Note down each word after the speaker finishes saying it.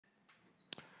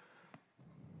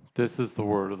This is the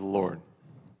word of the Lord.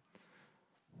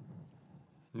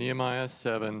 Nehemiah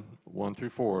 7, 1 through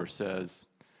 4 says,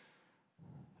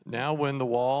 Now when the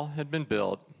wall had been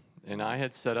built, and I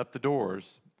had set up the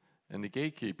doors, and the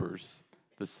gatekeepers,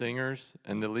 the singers,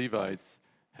 and the Levites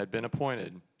had been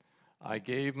appointed, I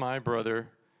gave my brother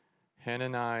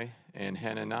Hanani and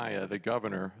Hananiah, the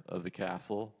governor of the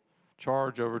castle,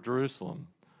 charge over Jerusalem,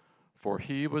 for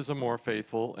he was a more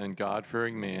faithful and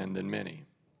God-fearing man than many.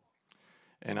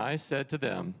 And I said to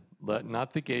them, Let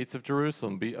not the gates of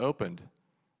Jerusalem be opened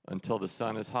until the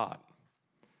sun is hot.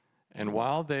 And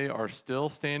while they are still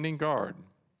standing guard,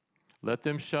 let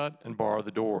them shut and bar the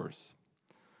doors.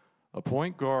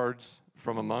 Appoint guards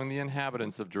from among the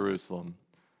inhabitants of Jerusalem,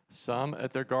 some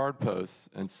at their guard posts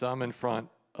and some in front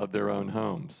of their own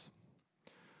homes.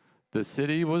 The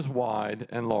city was wide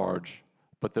and large,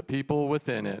 but the people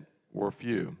within it were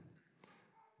few,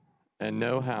 and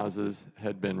no houses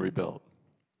had been rebuilt.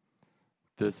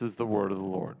 This is the word of the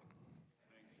Lord.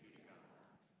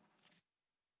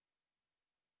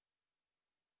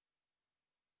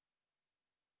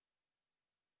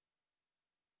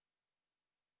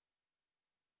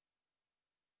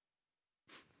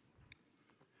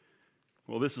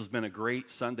 Well, this has been a great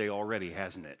Sunday already,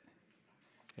 hasn't it?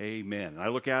 Amen. I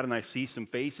look out and I see some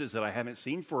faces that I haven't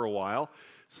seen for a while.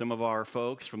 Some of our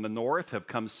folks from the north have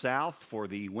come south for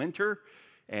the winter,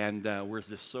 and we're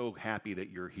just so happy that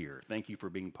you're here. Thank you for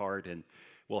being part, and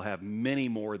we'll have many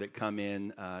more that come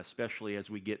in, especially as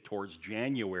we get towards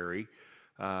January.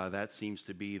 That seems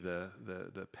to be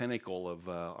the pinnacle of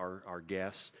our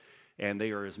guests. And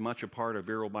they are as much a part of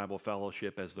Vero Bible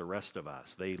Fellowship as the rest of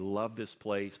us. They love this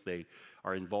place. They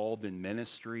are involved in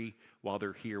ministry while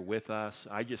they're here with us.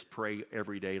 I just pray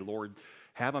every day, Lord,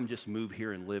 have them just move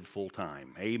here and live full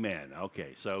time. Amen.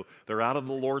 Okay, so they're out of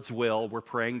the Lord's will. We're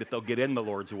praying that they'll get in the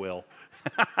Lord's will.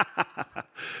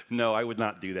 No, I would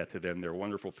not do that to them. They're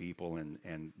wonderful people,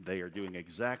 and they are doing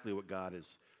exactly what God has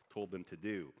told them to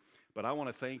do. But I want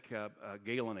to thank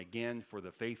Galen again for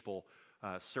the faithful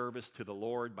service to the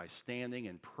Lord by standing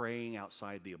and praying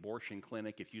outside the abortion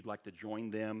clinic. If you'd like to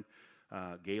join them,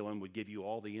 Galen would give you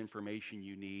all the information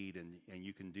you need, and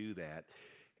you can do that.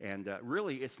 And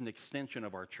really, it's an extension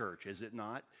of our church, is it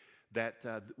not?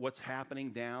 That what's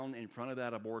happening down in front of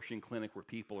that abortion clinic where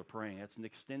people are praying, that's an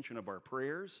extension of our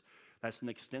prayers. That's an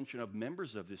extension of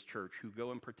members of this church who go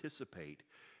and participate.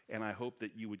 And I hope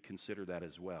that you would consider that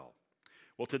as well.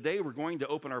 Well, today we're going to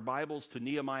open our Bibles to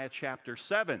Nehemiah chapter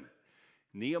 7.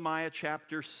 Nehemiah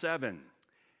chapter 7,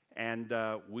 and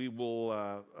we will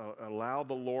allow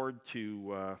the Lord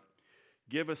to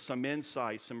give us some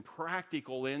insight, some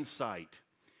practical insight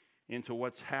into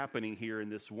what's happening here in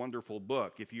this wonderful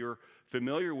book. If you're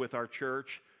familiar with our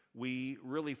church, we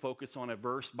really focus on a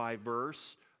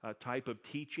verse-by-verse type of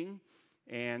teaching,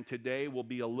 and today will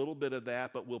be a little bit of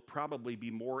that, but we'll probably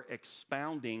be more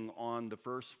expounding on the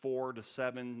first 4 to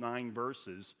 7, 9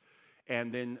 verses.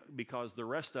 And then, because the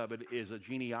rest of it is a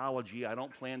genealogy, I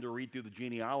don't plan to read through the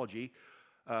genealogy.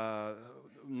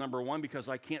 Number one, because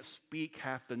I can't speak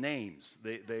half the names.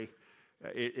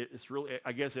 It's really,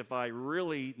 I guess if I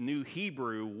really knew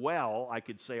Hebrew well, I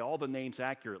could say all the names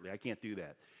accurately. I can't do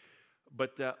that.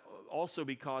 But also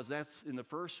because that's in the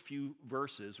first few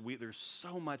verses, there's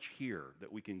so much here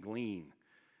that we can glean.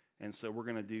 And so we're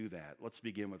going to do that. Let's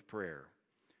begin with prayer.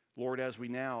 Lord, as we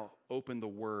now open the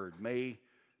Word,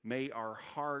 May our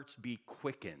hearts be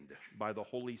quickened by the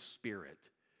Holy Spirit.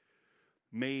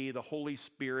 May the Holy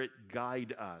Spirit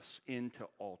guide us into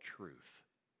all truth.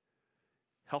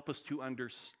 Help us to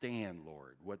understand,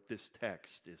 Lord, what this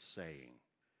text is saying.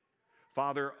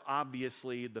 Father,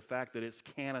 obviously, the fact that it's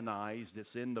canonized,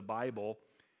 it's in the Bible,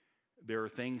 there are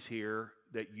things here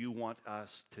that you want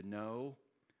us to know,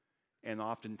 and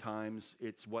oftentimes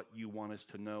it's what you want us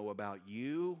to know about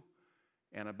you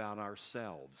and about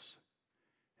ourselves.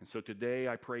 And so today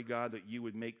I pray, God, that you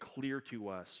would make clear to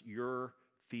us your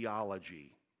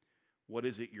theology. What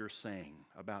is it you're saying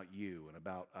about you and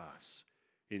about us?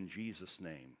 In Jesus'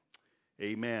 name,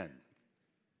 amen.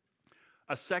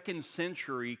 A 2nd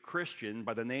century Christian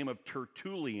by the name of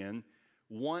Tertullian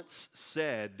once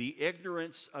said, "The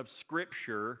ignorance of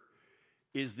Scripture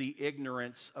is the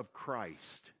ignorance of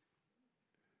Christ."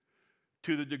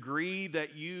 To the degree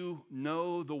that you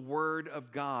know the Word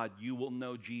of God, you will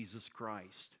know Jesus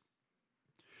Christ.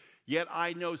 Yet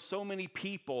I know so many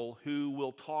people who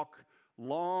will talk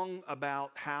long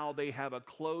about how they have a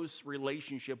close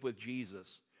relationship with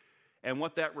Jesus and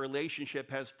what that relationship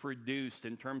has produced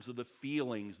in terms of the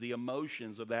feelings, the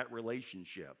emotions of that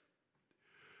relationship.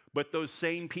 But those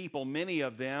same people, many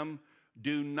of them,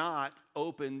 do not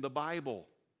open the Bible.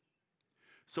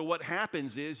 So what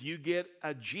happens is you get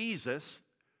a Jesus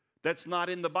that's not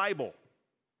in the Bible.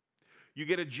 You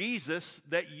get a Jesus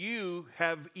that you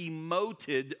have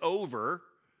emoted over,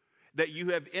 that you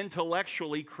have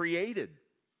intellectually created.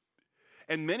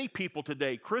 And many people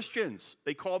today, Christians,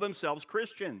 they call themselves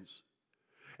Christians.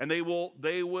 And they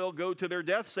will go to their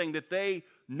death saying that they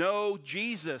know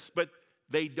Jesus, but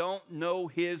they don't know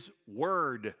his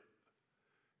word.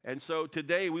 And so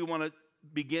today we want to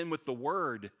begin with the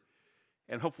word.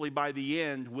 And hopefully by the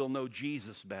end we'll know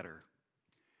Jesus better.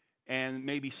 And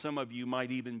maybe some of you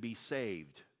might even be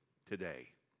saved today.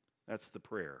 That's the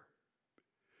prayer.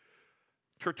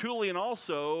 Tertullian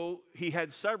also, he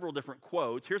had several different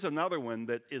quotes. Here's another one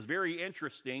that is very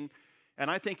interesting,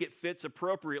 and I think it fits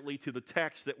appropriately to the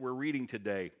text that we're reading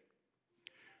today.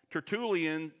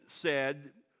 Tertullian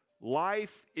said,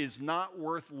 "Life is not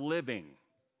worth living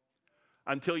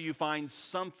until you find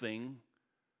something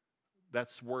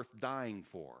that's worth dying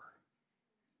for."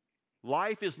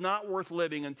 Life is not worth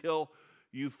living until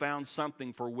you've found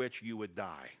something for which you would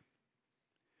die.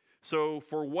 So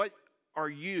for what are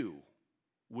you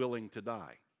willing to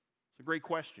die? It's a great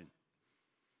question.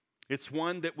 It's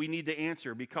one that we need to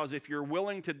answer, because if you're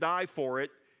willing to die for it,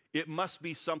 it must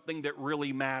be something that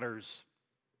really matters.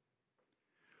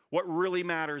 What really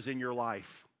matters in your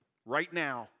life right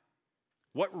now?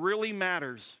 What really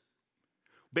matters?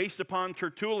 Based upon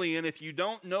Tertullian, if you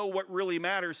don't know what really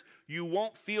matters, you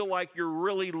won't feel like you're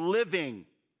really living.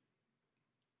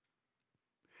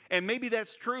 And maybe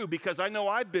that's true, because I know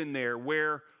I've been there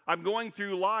where I'm going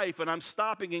through life and I'm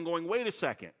stopping and going, wait a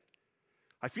second.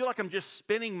 I feel like I'm just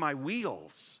spinning my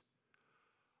wheels.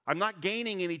 I'm not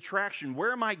gaining any traction.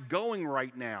 Where am I going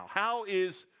right now? How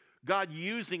is God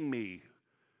using me?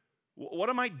 What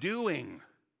am I doing?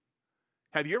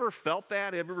 Have you ever felt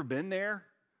that? Have you ever been there?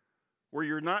 Where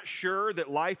you're not sure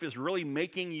that life is really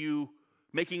making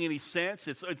any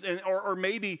sense, or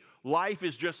maybe life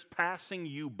is just passing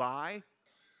you by.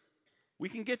 We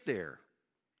can get there.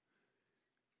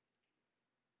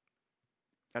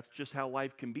 That's just how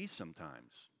life can be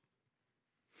sometimes.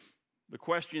 The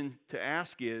question to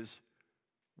ask is,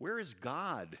 where is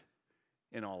God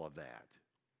in all of that?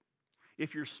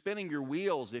 If you're spinning your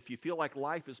wheels, if you feel like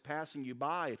life is passing you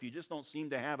by, if you just don't seem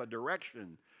to have a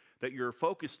direction that you're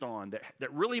focused on,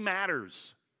 that really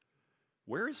matters,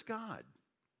 where is God?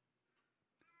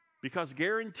 Because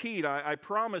guaranteed, I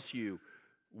promise you,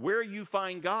 where you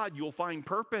find God, you'll find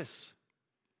purpose.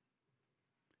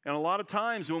 And a lot of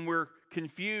times when we're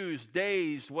confused,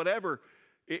 dazed, whatever,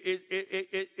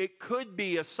 it could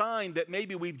be a sign that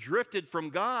maybe we've drifted from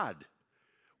God.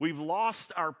 We've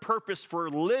lost our purpose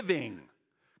for living.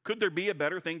 Could there be a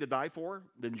better thing to die for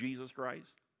than Jesus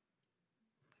Christ?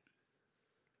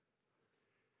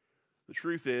 The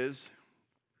truth is,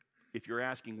 if you're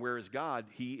asking where is God,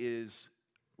 he is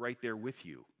right there with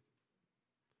you.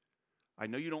 I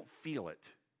know you don't feel it.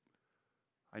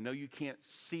 I know you can't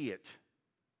see it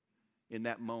in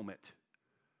that moment,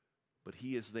 but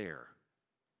he is there.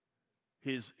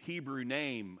 His Hebrew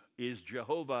name is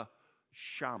Jehovah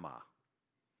Shammah,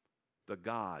 the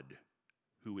God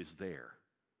who is there.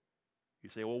 You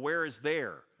say, well, where is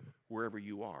there? Wherever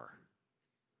you are.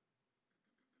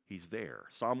 He's there.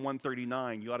 Psalm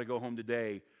 139, you ought to go home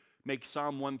today. Make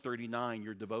Psalm 139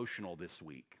 your devotional this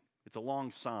week. It's a long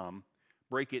psalm.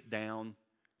 Break it down.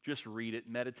 Just read it.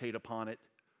 Meditate upon it.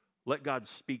 Let God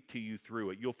speak to you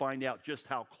through it. You'll find out just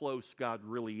how close God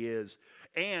really is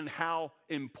and how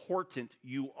important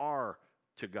you are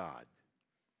to God.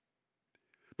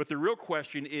 But the real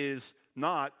question is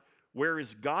not, where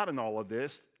is God in all of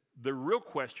this? The real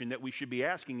question that we should be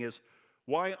asking is,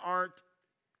 why aren't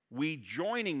we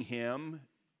joining him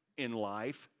in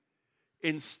life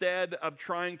instead of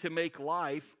trying to make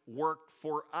life work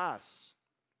for us?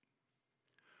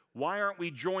 Why aren't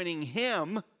we joining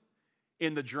him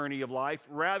in the journey of life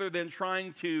rather than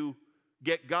trying to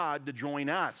get God to join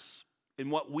us in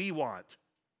what we want?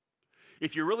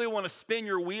 If you really want to spin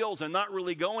your wheels and not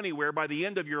really go anywhere by the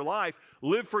end of your life,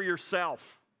 live for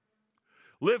yourself.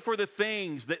 Live for the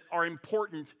things that are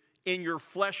important in your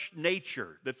flesh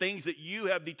nature, the things that you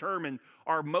have determined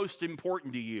are most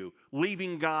important to you,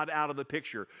 leaving God out of the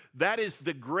picture. That is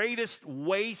the greatest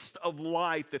waste of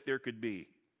life that there could be.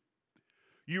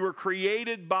 You were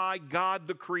created by God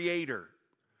the Creator.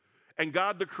 And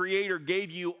God the Creator gave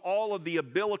you all of the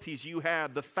abilities you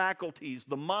have, the faculties,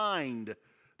 the mind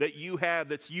that you have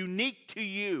that's unique to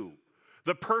you.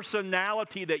 The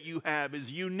personality that you have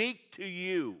is unique to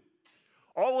you.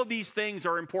 All of these things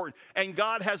are important. And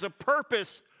God has a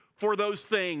purpose for those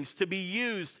things to be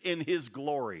used in his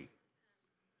glory.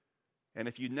 And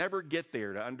if you never get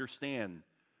there to understand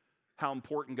how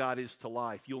important God is to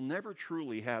life, you'll never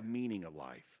truly have meaning of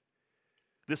life.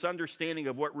 This understanding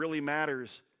of what really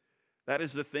matters, that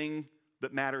is the thing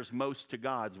that matters most to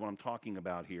God, is what I'm talking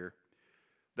about here.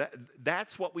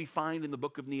 That's what we find in the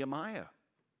book of Nehemiah.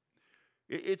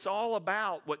 It's all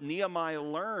about what Nehemiah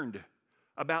learned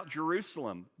about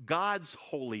Jerusalem, God's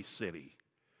holy city.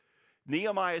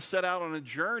 Nehemiah set out on a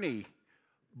journey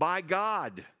by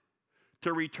God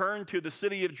to return to the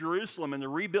city of Jerusalem and to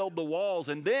rebuild the walls,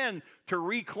 and then to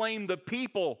reclaim the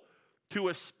people to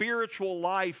a spiritual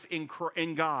life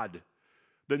in God.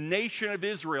 The nation of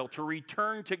Israel to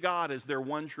return to God as their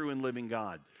one true and living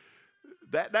God.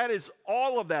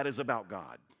 All of that is about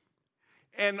God.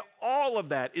 And all of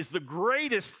that is the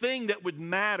greatest thing that would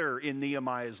matter in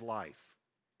Nehemiah's life.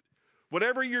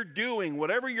 Whatever you're doing,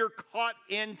 whatever you're caught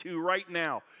into right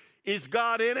now, is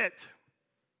God in it?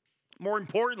 More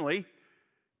importantly,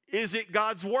 is it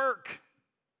God's work?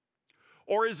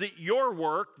 Or is it your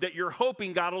work that you're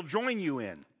hoping God will join you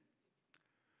in?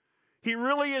 He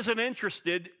really isn't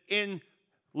interested in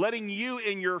letting you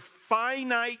in your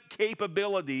finite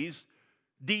capabilities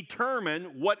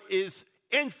determine what is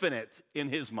infinite in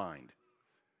his mind.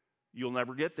 You'll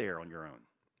never get there on your own.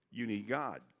 You need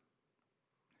God.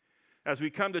 As we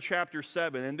come to chapter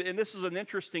 7, and this is an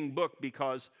interesting book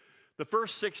because the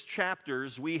first 6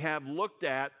 chapters we have looked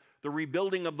at the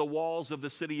rebuilding of the walls of the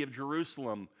city of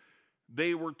Jerusalem.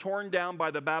 They were torn down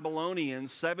by the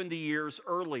Babylonians 70 years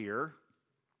earlier.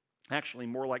 Actually,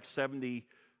 more like 70,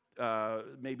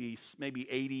 maybe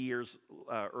 80 years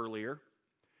earlier.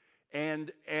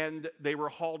 And they were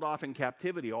hauled off in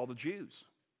captivity, all the Jews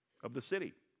of the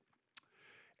city.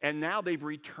 And now they've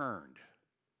returned.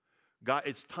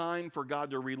 It's time for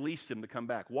God to release them to come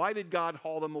back. Why did God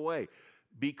haul them away?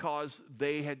 Because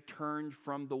they had turned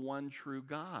from the one true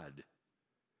God.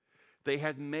 They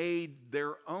had made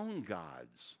their own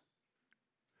gods.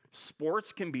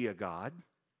 Sports can be a god.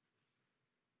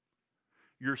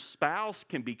 Your spouse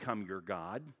can become your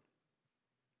god.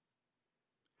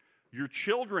 Your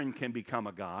children can become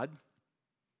a god.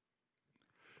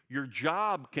 Your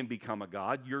job can become a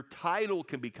god. Your title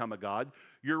can become a god.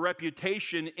 Your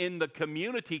reputation in the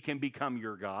community can become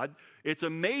your god. It's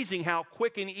amazing how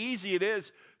quick and easy it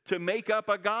is to make up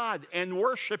a god and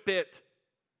worship it.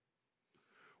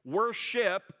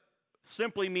 Worship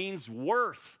simply means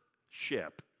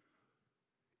worth-ship.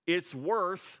 It's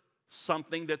worth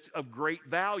something that's of great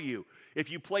value. If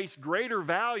you place greater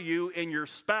value in your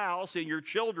spouse, in your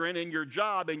children, in your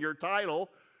job, in your title,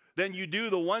 than you do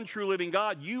the one true living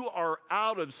God, you are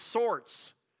out of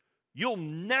sorts. You'll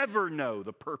never know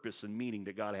the purpose and meaning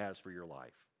that God has for your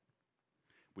life.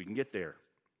 We can get there.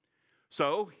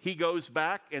 So he goes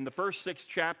back, in the first 6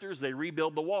 chapters, they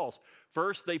rebuild the walls.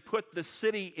 First, they put the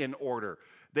city in order.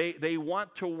 They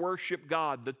want to worship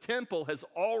God. The temple has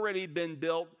already been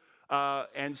built.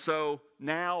 And so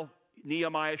now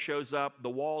Nehemiah shows up. The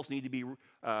walls need to be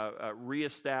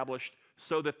reestablished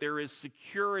so that there is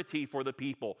security for the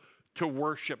people to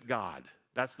worship God.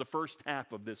 That's the first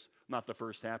half of this, not the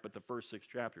first half, but the first 6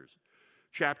 chapters.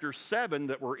 Chapter 7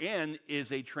 that we're in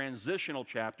is a transitional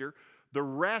chapter. The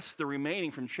rest, the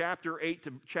remaining from chapter 8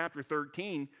 to chapter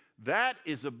 13, that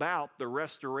is about the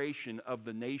restoration of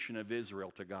the nation of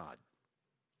Israel to God.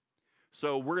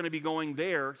 So we're going to be going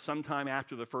there sometime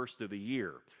after the first of the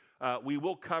year. We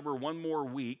will cover one more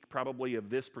week, probably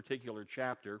of this particular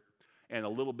chapter and a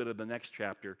little bit of the next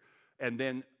chapter. And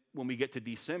then when we get to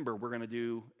December, we're going to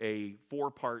do a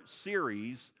 4-part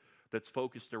series that's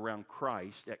focused around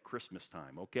Christ at Christmas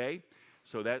time, okay?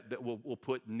 So that we'll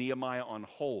put Nehemiah on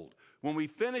hold. When we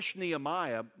finish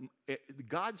Nehemiah,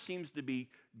 God seems to be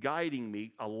guiding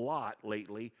me a lot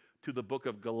lately to the book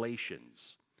of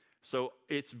Galatians. So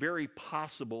it's very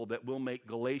possible that we'll make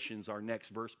Galatians our next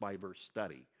verse-by-verse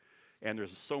study. And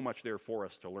there's so much there for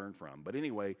us to learn from. But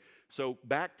anyway, so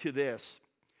back to this.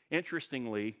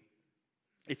 Interestingly,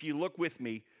 if you look with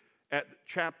me at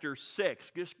chapter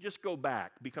 6, just go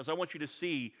back, because I want you to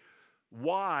see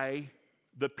why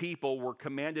the people were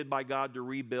commanded by God to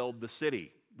rebuild the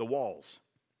city, the walls.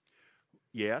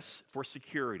 Yes, for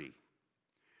security.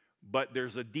 But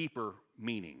there's a deeper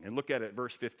meaning. And look at it,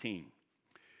 verse 15.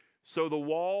 So the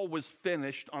wall was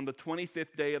finished on the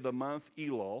 25th day of the month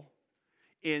Elul.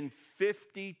 In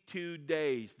 52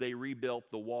 days, they rebuilt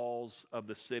the walls of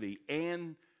the city,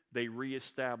 and they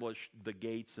reestablished the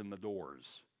gates and the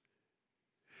doors.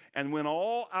 And when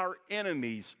all our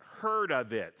enemies heard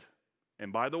of it,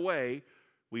 and by the way,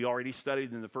 we already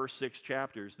studied in the first 6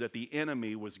 chapters that the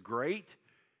enemy was great,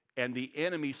 and the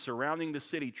enemy surrounding the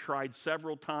city tried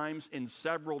several times in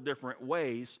several different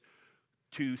ways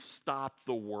to stop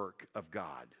the work of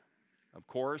God. Of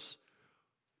course,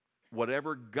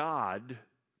 whatever God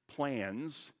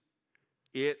plans,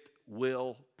 it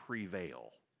will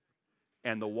prevail.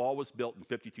 And the wall was built in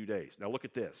 52 days. Now look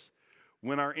at this.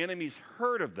 When our enemies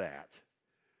heard of that,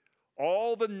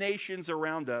 all the nations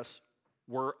around us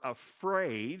were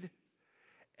afraid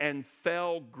and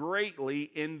fell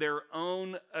greatly in their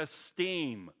own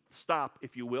esteem. Stop,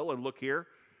 if you will, and look here.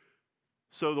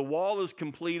 So the wall is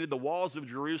completed, the walls of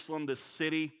Jerusalem, this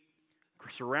city,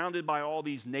 surrounded by all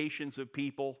these nations of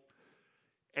people.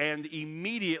 And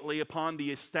immediately upon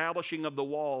the establishing of the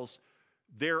walls,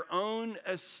 their own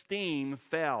esteem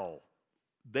fell.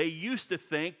 They used to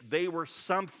think they were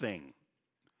something.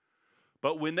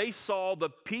 But when they saw the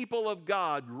people of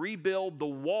God rebuild the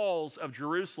walls of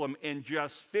Jerusalem in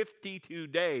just 52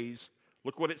 days,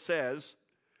 look what it says.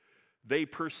 They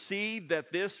perceived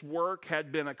that this work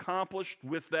had been accomplished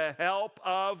with the help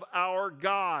of our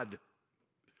God.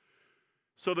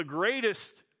 So the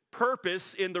greatest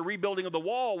purpose in the rebuilding of the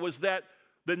wall was that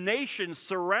the nations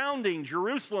surrounding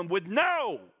Jerusalem would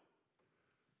know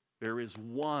there is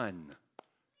one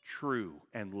true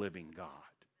and living God.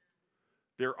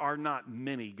 There are not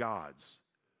many gods.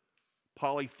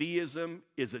 Polytheism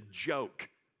is a joke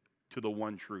to the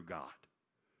one true God.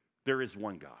 There is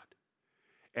one God.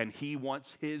 And he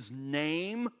wants his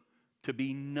name to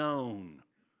be known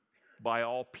by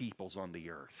all peoples on the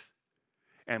earth.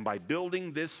 And by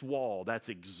building this wall, that's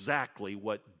exactly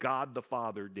what God the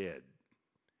Father did.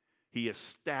 He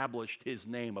established his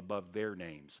name above their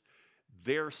names.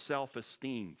 Their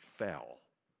self-esteem fell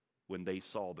when they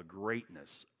saw the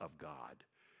greatness of God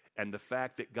and the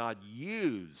fact that God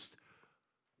used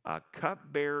a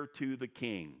cupbearer to the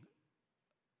king,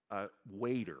 a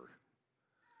waiter,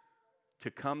 to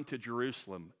come to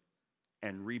Jerusalem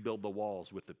and rebuild the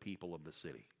walls with the people of the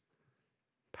city.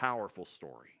 Powerful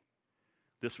story.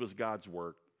 This was God's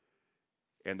work,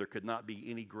 and there could not be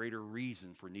any greater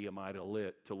reason for Nehemiah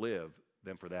to live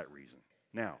than for that reason.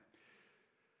 Now,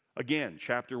 again,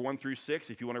 chapter 1 through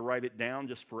 6, if you want to write it down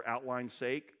just for outline's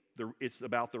sake, it's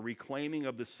about the reclaiming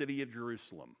of the city of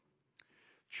Jerusalem.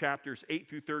 Chapters 8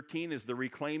 through 13 is the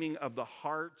reclaiming of the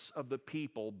hearts of the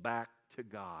people back to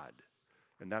God.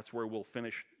 And that's where we'll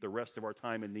finish the rest of our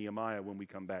time in Nehemiah when we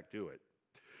come back to it.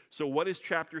 So what is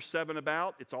chapter 7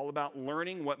 about? It's all about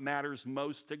learning what matters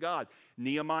most to God.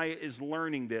 Nehemiah is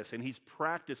learning this, and he's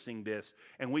practicing this,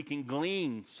 and we can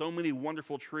glean so many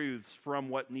wonderful truths from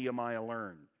what Nehemiah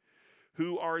learned.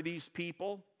 Who are these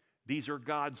people? These are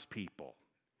God's people.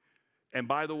 And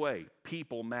by the way,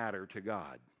 people matter to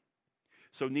God.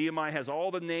 So Nehemiah has all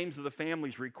the names of the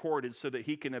families recorded so that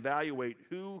he can evaluate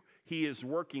who he is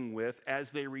working with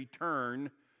as they return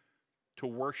to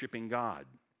worshiping God.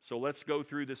 So let's go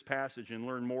through this passage and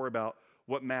learn more about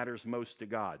what matters most to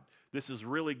God. This is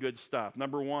really good stuff.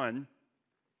 Number one,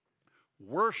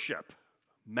 worship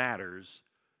matters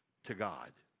to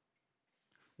God.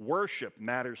 Worship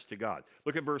matters to God.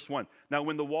 Look at verse 1. Now,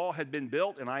 when the wall had been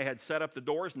built, and I had set up the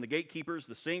doors, and the gatekeepers,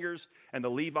 the singers, and the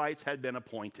Levites had been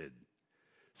appointed.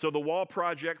 So the wall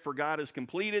project for God is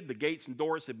completed. The gates and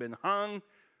doors have been hung.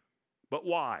 But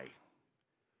why?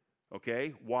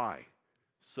 Okay, why?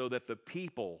 So that the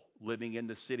people living in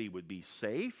the city would be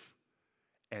safe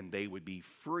and they would be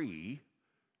free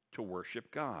to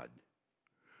worship God.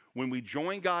 When we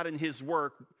join God in his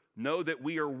work, know that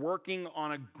we are working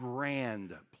on a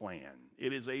grand plan.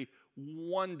 It is a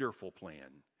wonderful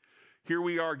plan. Here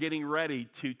we are getting ready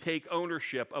to take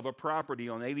ownership of a property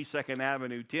on 82nd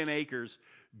Avenue, 10 acres,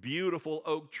 beautiful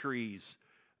oak trees,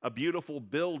 a beautiful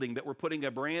building that we're putting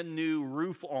a brand new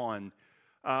roof on,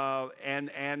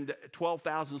 and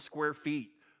 12,000 square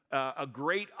feet. A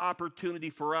great opportunity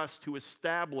for us to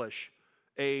establish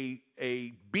a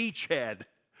beachhead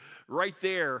right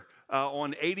there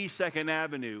on 82nd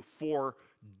Avenue for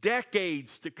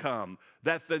decades to come,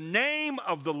 that the name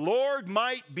of the Lord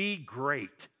might be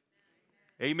great.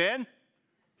 Amen?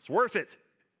 It's worth it.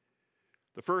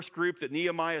 The first group that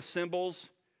Nehemiah assembles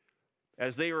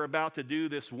as they are about to do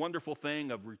this wonderful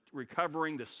thing of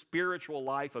recovering the spiritual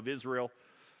life of Israel,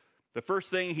 the first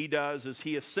thing he does is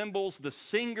he assembles the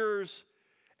singers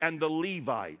and the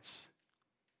Levites.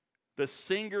 The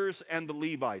singers and the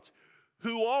Levites,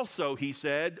 who also, he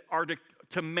said, are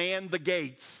to man the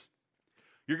gates.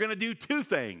 You're going to do two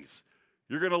things.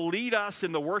 You're going to lead us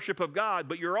in the worship of God,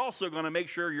 but you're also going to make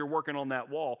sure you're working on that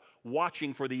wall,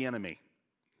 watching for the enemy.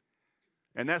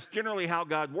 And that's generally how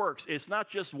God works. It's not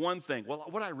just one thing. Well,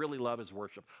 what I really love is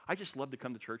worship. I just love to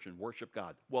come to church and worship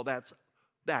God. Well, that's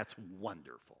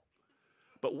wonderful.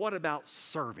 But what about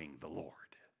serving the Lord?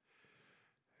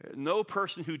 No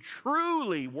person who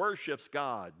truly worships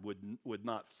God would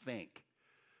not think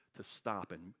to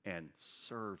stop and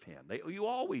serve him. You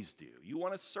always do. You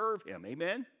want to serve him.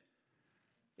 Amen?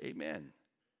 Amen.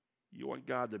 You want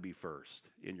God to be first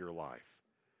in your life.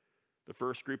 The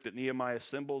first group that Nehemiah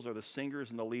assembles are the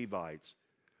singers and the Levites.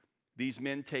 These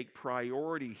men take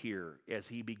priority here as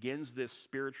he begins this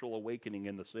spiritual awakening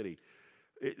in the city.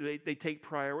 They take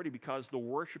priority because the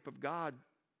worship of God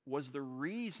was the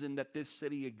reason that this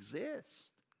city exists.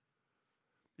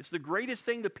 It's the greatest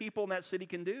thing the people in that city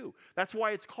can do. That's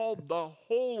why it's called the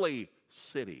Holy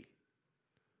City.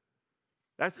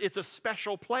 It's a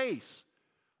special place,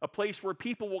 a place where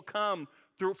people will come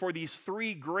through for these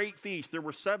 3 great feasts. There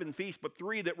were 7 feasts, but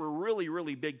 3 that were really,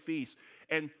 really big feasts.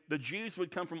 And the Jews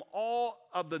would come from all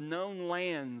of the known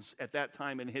lands at that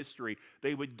time in history.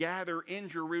 They would gather in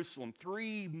Jerusalem.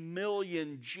 3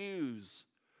 million Jews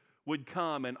would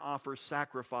come and offer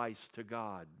sacrifice to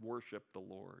God, worship the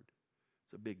Lord.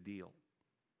 It's a big deal.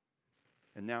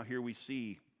 And now here we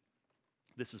see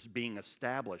this is being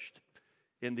established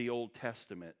in the Old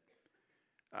Testament.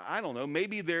 I don't know,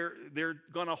 maybe they're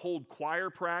going to hold choir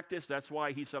practice. That's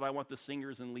why he said, I want the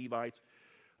singers and Levites.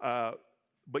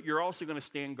 But you're also going to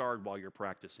stand guard while you're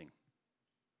practicing.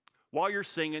 While you're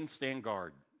singing, stand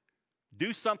guard.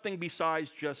 Do something besides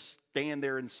just stand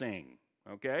there and sing,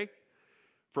 okay?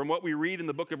 From what we read in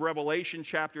the book of Revelation,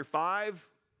 chapter 5,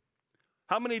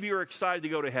 how many of you are excited to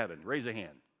go to heaven? Raise a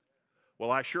hand.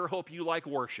 Well, I sure hope you like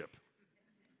worship.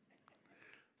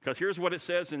 Because here's what it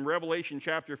says in Revelation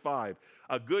chapter 5.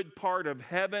 A good part of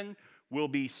heaven will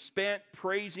be spent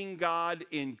praising God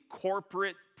in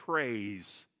corporate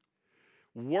praise.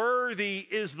 Worthy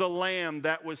is the Lamb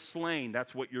that was slain.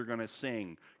 That's what you're going to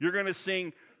sing. You're going to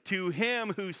sing, to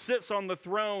him who sits on the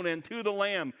throne and to the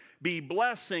Lamb be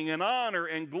blessing and honor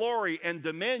and glory and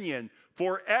dominion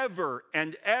forever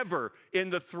and ever.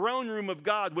 In the throne room of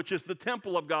God, which is the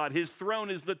temple of God. His throne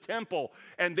is the temple.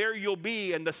 And there you'll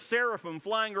be, and the seraphim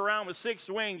flying around with 6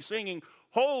 wings singing,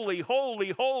 holy, holy,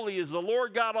 holy is the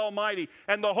Lord God Almighty.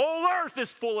 And the whole earth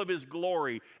is full of his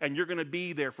glory. And you're going to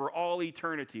be there for all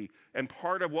eternity. And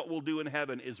part of what we'll do in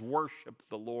heaven is worship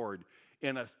the Lord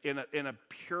in a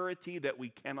purity that we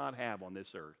cannot have on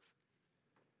this earth.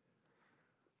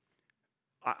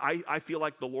 I feel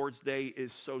like the Lord's Day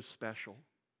is so special.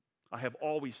 I have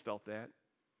always felt that.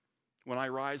 When I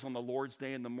rise on the Lord's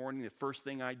Day in the morning, the first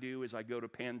thing I do is I go to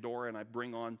Pandora and I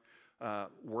bring on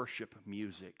worship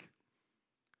music.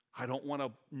 I don't want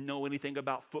to know anything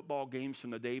about football games from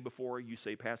the day before. You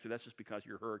say, Pastor, that's just because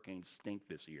your Hurricanes stink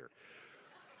this year.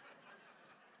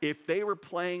 If they were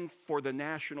playing for the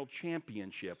national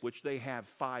championship, which they have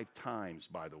 5 times,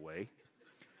 by the way,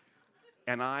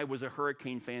 and I was a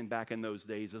Hurricane fan back in those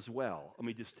days as well, let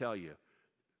me just tell you,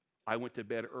 I went to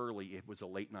bed early. It was a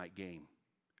late night game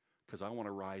because I want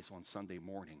to rise on Sunday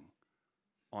morning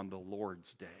on the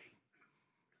Lord's Day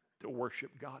to worship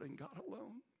God and God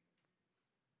alone.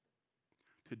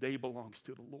 Today belongs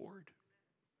to the Lord.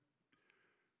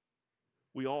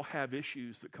 We all have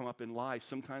issues that come up in life.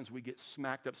 Sometimes we get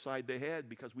smacked upside the head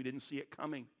because we didn't see it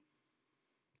coming.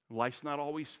 Life's not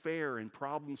always fair, and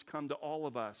problems come to all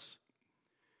of us.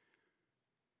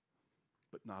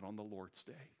 But not on the Lord's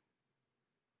Day.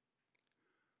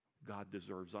 God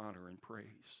deserves honor and praise.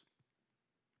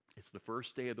 It's the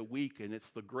first day of the week, and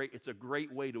it's a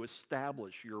great way to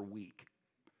establish your week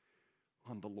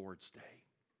on the Lord's Day.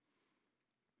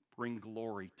 Bring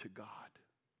glory to God.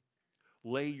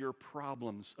 Lay your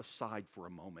problems aside for a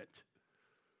moment.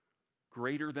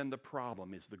 Greater than the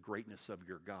problem is the greatness of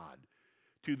your God.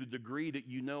 To the degree that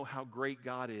you know how great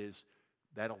God is,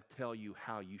 that'll tell you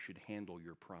how you should handle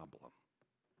your problem.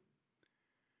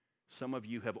 Some of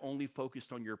you have only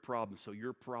focused on your problem, so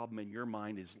your problem in your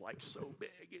mind is like so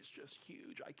big, it's just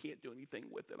huge. I can't do anything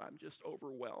with it. I'm just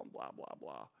overwhelmed, blah, blah,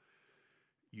 blah.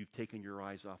 You've taken your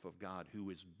eyes off of God, who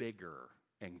is bigger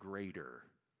and greater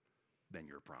than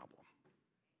your problem.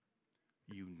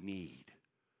 You need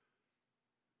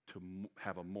to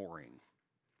have a mooring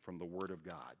from the Word of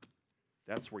God.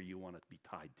 That's where you want to be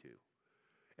tied to.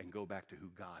 And go back to who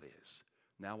God is.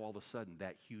 Now all of a sudden,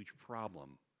 that huge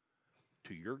problem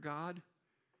to your God,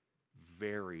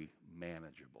 very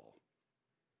manageable.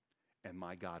 And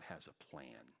my God has a plan,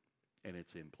 and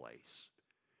it's in place.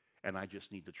 And I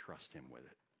just need to trust him with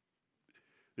it.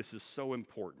 This is so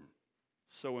important,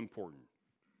 so important.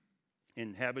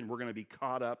 In heaven, we're going to be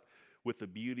caught up with the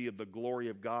beauty of the glory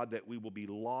of God, that we will be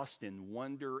lost in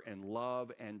wonder and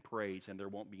love and praise, and there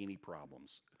won't be any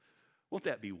problems. Won't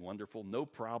that be wonderful? No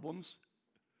problems.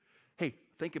 Hey,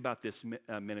 think about this, men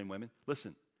and women.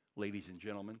 Listen, ladies and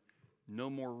gentlemen, no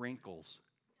more wrinkles.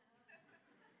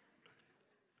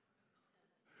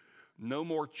 No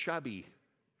more chubby.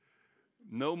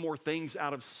 No more things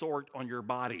out of sort on your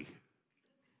body.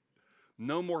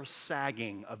 No more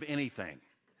sagging of anything.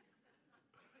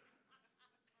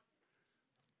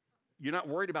 You're not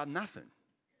worried about nothing.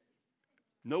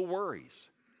 No worries.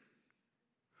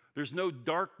 There's no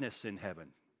darkness in heaven.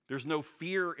 There's no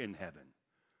fear in heaven.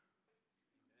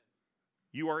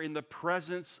 You are in the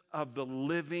presence of the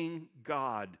living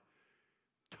God,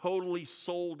 totally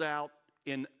sold out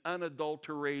in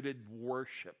unadulterated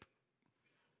worship.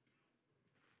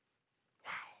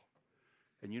 Wow.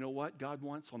 And you know what God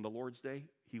wants on the Lord's Day?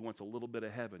 He wants a little bit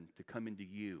of heaven to come into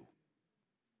you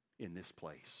in this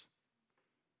place.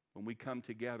 When we come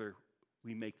together,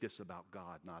 we make this about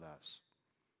God, not us.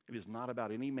 It is not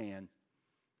about any man.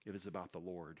 It is about the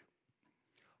Lord.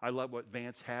 I love what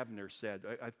Vance Havner said.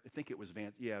 I think it was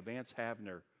Vance. Yeah, Vance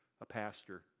Havner, a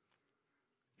pastor.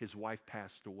 His wife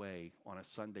passed away on a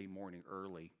Sunday morning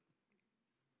early.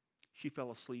 She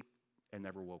fell asleep and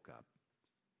never woke up.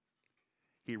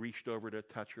 He reached over to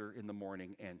touch her in the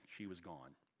morning, and she was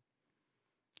gone.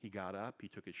 He got up, he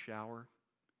took his shower,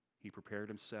 he prepared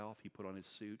himself, he put on his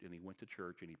suit, and he went to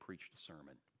church and he preached a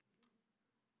sermon.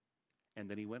 And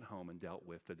then he went home and dealt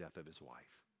with the death of his wife.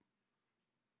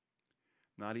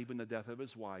 Not even the death of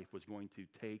his wife was going to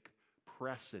take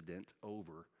precedent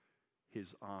over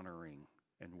his honoring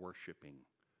and worshiping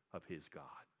of his God.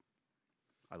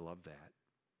 I love that.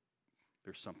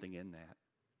 There's something in that.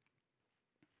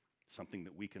 Something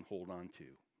that we can hold on to.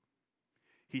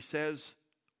 He says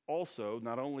also,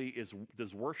 not only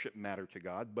does worship matter to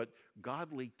God, but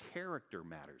godly character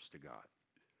matters to God.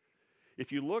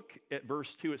 If you look at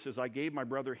verse 2, it says, I gave my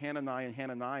brother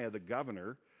Hananiah the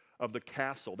governor of the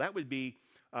castle. That would be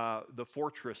the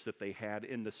fortress that they had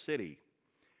in the city.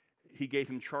 He gave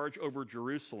him charge over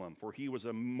Jerusalem, for he was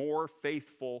a more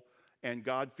faithful and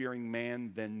God-fearing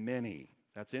man than many.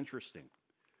 That's interesting.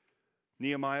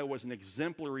 Nehemiah was an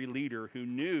exemplary leader who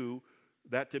knew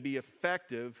that to be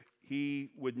effective, he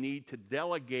would need to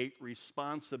delegate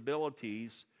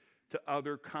responsibilities to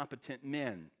other competent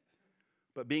men.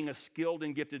 But being a skilled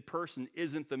and gifted person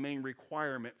isn't the main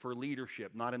requirement for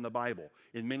leadership, not in the Bible.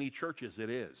 In many churches, it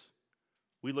is.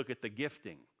 We look at the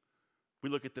gifting. We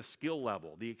look at the skill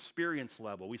level, the experience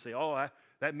level. We say, oh,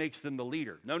 that makes them the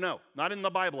leader. No, not in the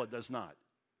Bible, it does not.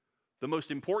 The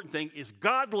most important thing is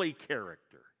godly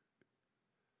character.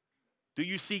 Do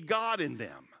you see God in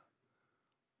them?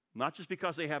 Not just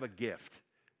because they have a gift.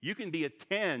 You can be a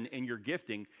 10 in your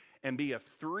gifting and be a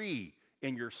 3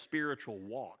 in your spiritual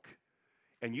walk.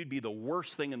 And you'd be the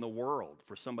worst thing in the world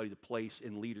for somebody to place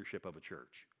in leadership of a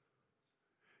church.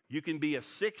 You can be a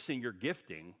 6 in your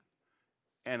gifting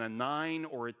and a 9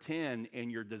 or a 10 in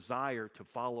your desire to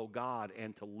follow God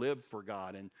and to live for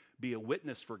God and be a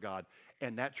witness for God.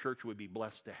 And that church would be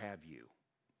blessed to have you.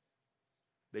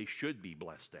 They should be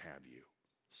blessed to have you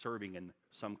serving in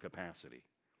some capacity.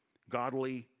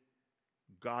 Godly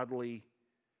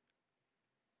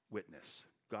witness,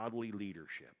 godly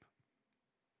leadership.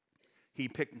 He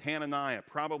picked Hananiah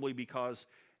probably because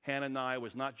Hananiah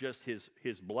was not just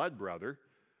his blood brother,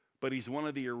 but he's one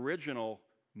of the original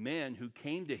men who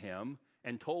came to him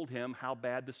and told him how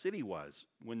bad the city was.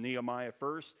 When Nehemiah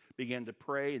first began to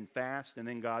pray and fast, and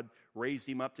then God raised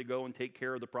him up to go and take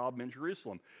care of the problem in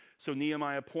Jerusalem. So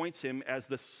Nehemiah appoints him as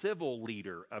the civil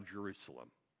leader of Jerusalem.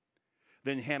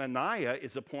 Then Hananiah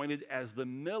is appointed as the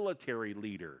military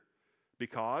leader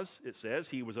because, it says,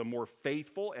 he was a more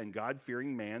faithful and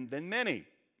God-fearing man than many.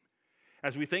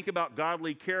 As we think about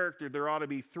godly character, there ought to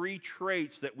be 3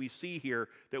 traits that we see here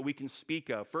that we can speak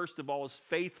of. First of all is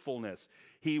faithfulness.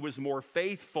 He was more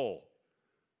faithful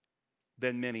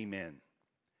than many men.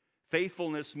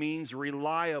 Faithfulness means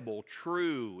reliable,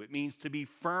 true. It means to be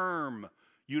firm.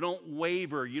 You don't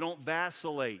waver. You don't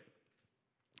vacillate.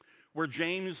 Where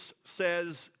James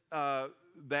says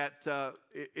that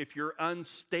if you're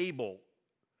unstable,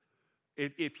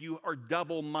 if you are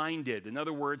double-minded, in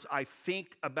other words, I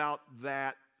think about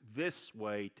that this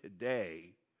way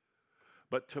today,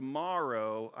 but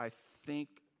tomorrow I think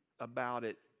about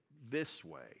it this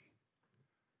way.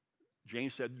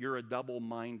 James said, you're a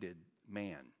double-minded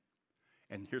man.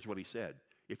 And here's what he said.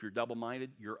 If you're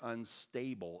double-minded, you're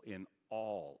unstable in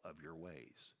all of your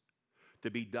ways. To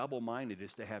be double-minded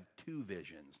is to have 2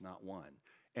 visions, not 1.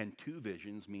 And 2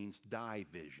 visions means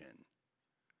division.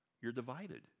 You're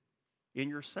divided in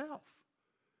yourself.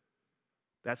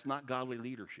 That's not godly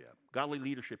leadership. Godly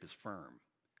leadership is firm.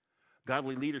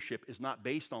 Godly leadership is not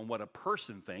based on what a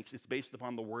person thinks. It's based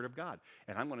upon the Word of God.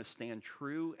 And I'm going to stand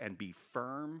true and be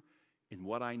firm in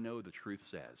what I know the truth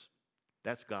says.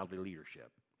 That's godly leadership.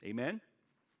 Amen?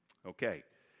 Okay.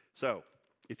 So,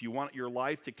 if you want your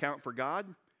life to count for God,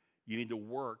 you need to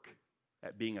work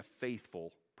at being a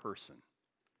faithful person.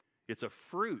 It's a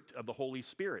fruit of the Holy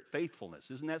Spirit,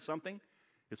 faithfulness. Isn't that something?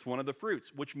 It's one of the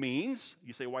fruits, which means,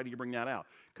 you say, why do you bring that out?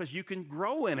 Because you can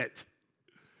grow in it.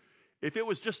 If it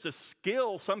was just a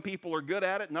skill, some people are good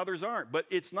at it and others aren't. But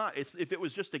it's not. If it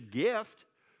was just a gift,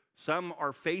 some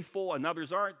are faithful and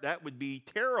others aren't, that would be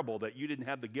terrible that you didn't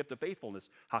have the gift of faithfulness.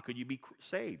 How could you be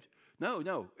saved?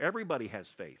 No, everybody has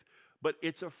faith. But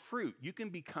it's a fruit. You can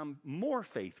become more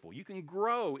faithful. You can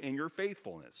grow in your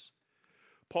faithfulness.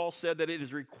 Paul said that it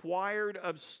is required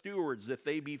of stewards that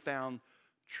they be found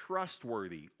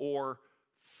trustworthy or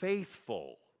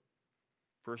faithful.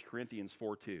 1 Corinthians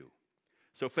 4:2.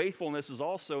 So faithfulness is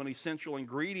also an essential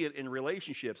ingredient in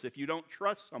relationships. If you don't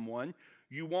trust someone,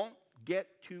 you won't get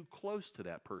too close to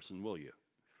that person, will you?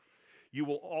 You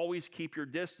will always keep your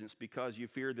distance because you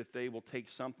fear that they will take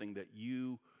something that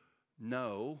you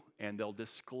know and they'll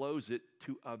disclose it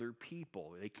to other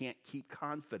people. They can't keep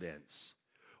confidence.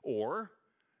 Or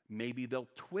maybe they'll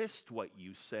twist what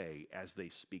you say as they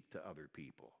speak to other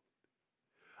people.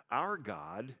 Our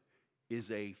God is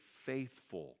a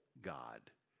faithful God.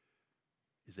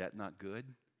 Is that not good?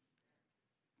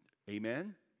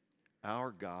 Amen?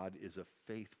 Our God is a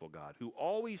faithful God who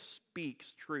always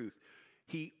speaks truth.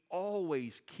 He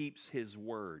always keeps his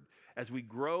word. As we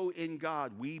grow in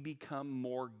God, we become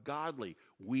more godly.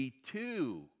 We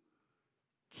too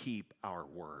keep our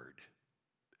word.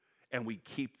 And we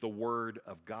keep the word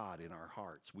of God in our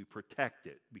hearts. We protect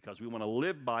it because we want to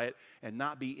live by it and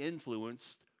not be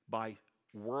influenced by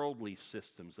worldly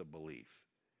systems of belief.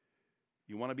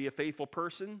 You want to be a faithful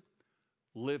person?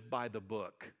 Live by the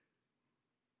book.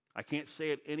 I can't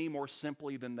say it any more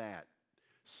simply than that.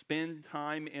 Spend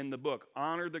time in the book.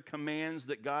 Honor the commands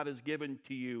that God has given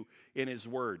to you in his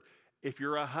word. If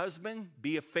you're a husband,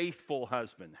 be a faithful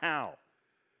husband. How?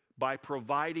 By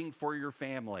providing for your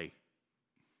family.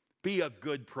 Be a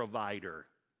good provider.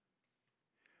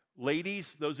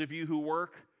 Ladies, those of you who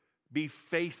work, be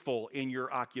faithful in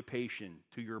your occupation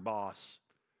to your boss.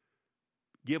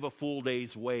 Give a full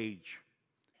day's wage,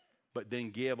 but then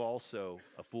give also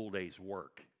a full day's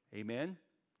work. Amen?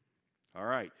 All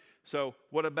right. So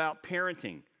what about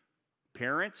parenting?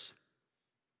 Parents,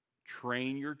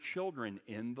 train your children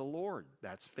in the Lord.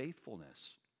 That's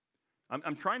faithfulness.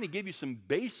 I'm trying to give you some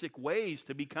basic ways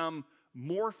to become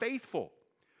more faithful.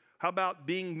 How about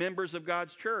being members of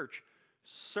God's church?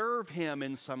 Serve him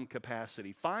in some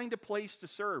capacity. Find a place to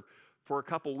serve. For a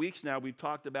couple weeks now, we've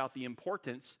talked about the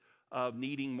importance of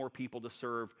needing more people to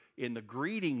serve in the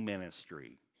greeting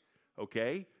ministry.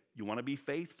 Okay? You want to be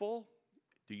faithful?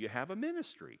 Do you have a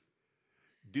ministry?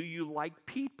 Do you like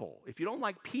people? If you don't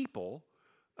like people,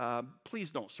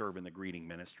 please don't serve in the greeting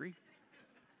ministry.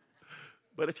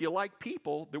 But if you like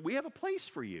people, then we have a place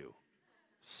for you.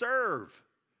 Serve.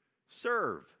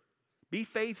 Serve. Be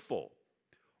faithful.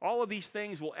 All of these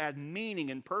things will add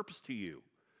meaning and purpose to you.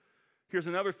 Here's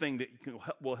another thing that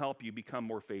will help you become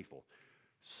more faithful.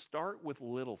 Start with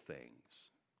little things.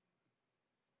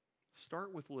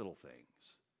 Start with little things.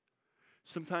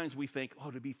 Sometimes we think,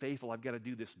 to be faithful, I've got to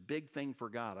do this big thing for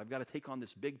God. I've got to take on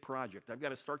this big project. I've got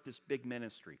to start this big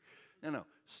ministry. No.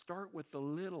 Start with the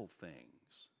little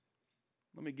things.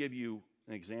 Let me give you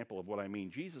an example of what I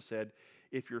mean. Jesus said,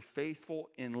 if you're faithful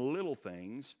in little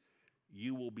things,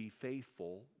 you will be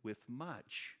faithful with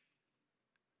much.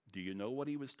 Do you know what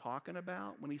he was talking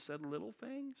about when he said little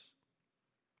things?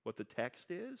 What the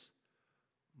text is?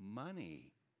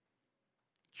 Money.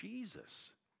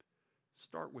 Jesus.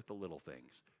 Start with the little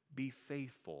things. Be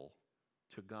faithful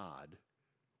to God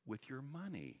with your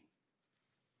money.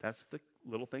 That's the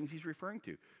little things he's referring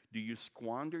to. Do you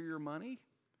squander your money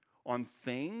on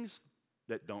things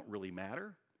that don't really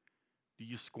matter? Do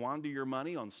you squander your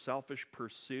money on selfish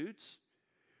pursuits?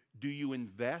 Do you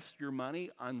invest your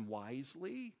money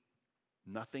unwisely?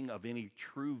 Nothing of any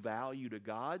true value to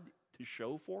God to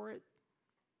show for it?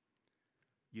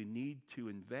 You need to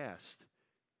invest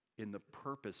in the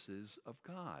purposes of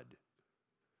God.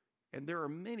 And there are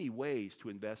many ways to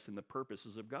invest in the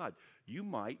purposes of God. You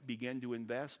might begin to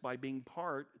invest by being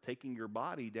taking your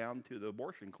body down to the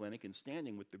abortion clinic and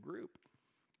standing with the group.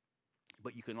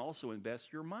 But you can also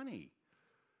invest your money.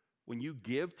 When you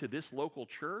give to this local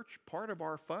church, part of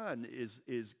our fund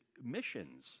is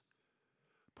missions.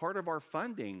 Part of our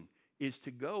funding is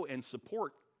to go and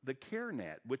support the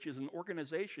CareNet, which is an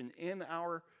organization in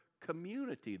our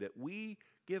community that we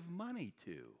give money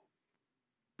to.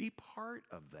 Be part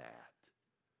of that.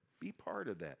 Be part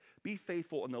of that. Be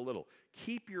faithful in the little.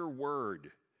 Keep your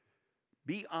word.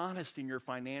 Be honest in your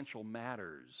financial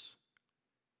matters.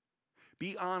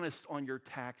 Be honest on your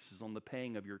taxes, on the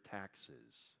paying of your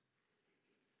taxes.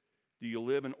 Do you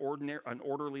live an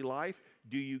orderly life?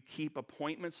 Do you keep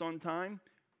appointments on time?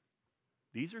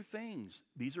 These are things,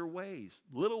 these are ways,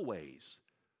 little ways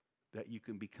that you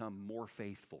can become more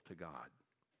faithful to God.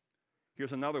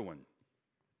 Here's another one.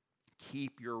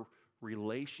 Keep your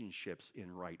relationships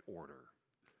in right order.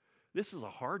 This is a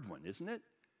hard one, isn't it?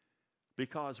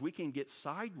 Because we can get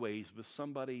sideways with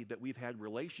somebody that we've had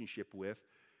relationship with,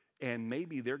 and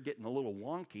maybe they're getting a little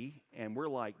wonky, and we're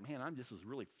like, man, this is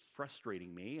really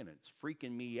frustrating me, and it's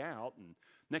freaking me out, and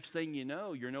next thing you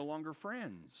know, you're no longer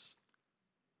friends.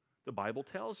 The Bible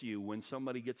tells you when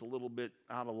somebody gets a little bit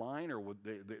out of line or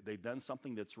they've done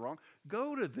something that's wrong,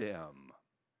 go to them.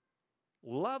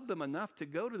 Love them enough to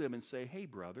go to them and say, hey,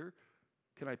 brother,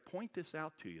 can I point this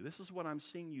out to you? This is what I'm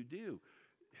seeing you do.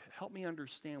 Help me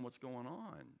understand what's going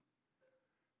on.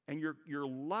 And you're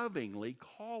lovingly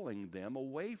calling them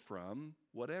away from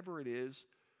whatever it is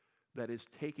that is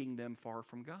taking them far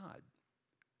from God.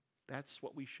 That's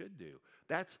what we should do.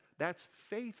 That's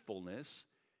faithfulness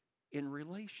in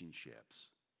relationships.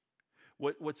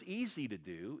 What's easy to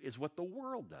do is what the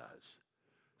world does.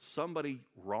 Somebody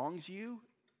wrongs you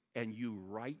and you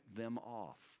write them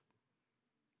off.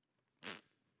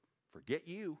 Forget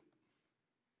you.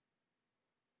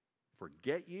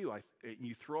 Forget you.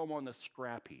 You throw them on the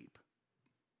scrap heap.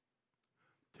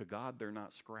 To God, they're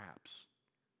not scraps.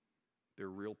 They're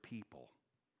real people.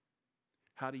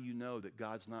 How do you know that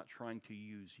God's not trying to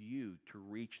use you to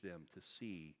reach them to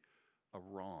see a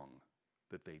wrong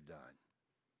that they've done?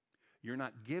 You're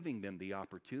not giving them the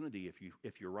opportunity,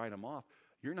 if you write them off,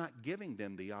 you're not giving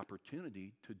them the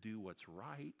opportunity to do what's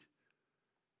right.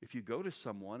 If you go to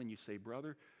someone and you say,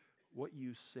 brother, what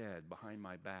you said behind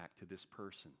my back to this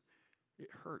person, it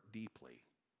hurt deeply.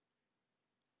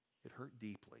 It hurt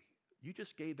deeply. You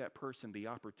just gave that person the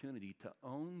opportunity to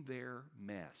own their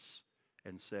mess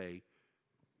and say,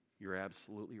 you're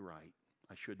absolutely right.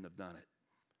 I shouldn't have done it.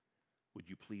 Would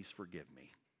you please forgive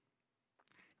me?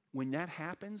 When that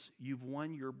happens, you've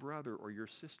won your brother or your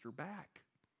sister back.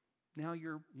 Now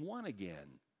you're one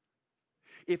again.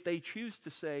 If they choose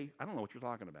to say, I don't know what you're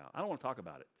talking about. I don't want to talk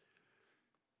about it.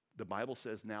 The Bible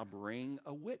says now bring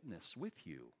a witness with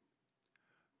you.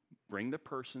 Bring the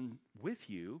person with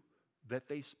you that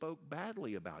they spoke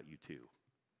badly about you to.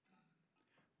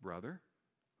 Brother,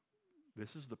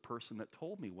 this is the person that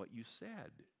told me what you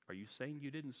said. Are you saying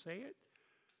you didn't say it?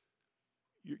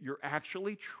 You're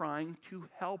actually trying to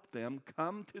help them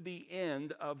come to the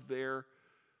end of their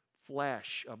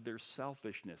flesh, of their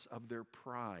selfishness, of their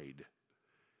pride.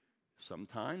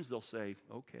 Sometimes they'll say,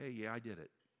 okay, yeah, I did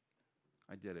it.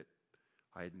 I did it.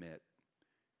 I admit.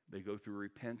 They go through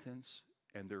repentance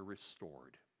and they're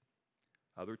restored.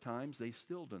 Other times they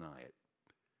still deny it.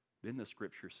 Then the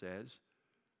scripture says,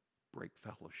 break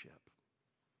fellowship.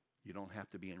 You don't have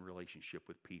to be in relationship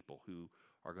with people who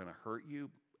are going to hurt you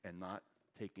and not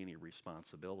take any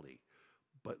responsibility.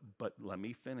 But let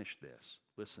me finish this.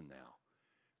 Listen now.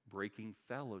 Breaking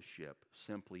fellowship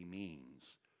simply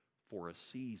means for a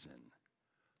season,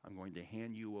 I'm going to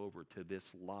hand you over to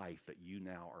this life that you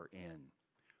now are in,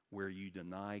 where you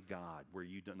deny God, where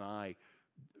you deny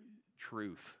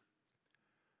truth.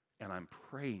 And I'm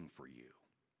praying for you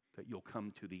that you'll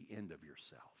come to the end of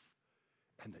yourself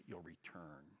and that you'll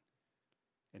return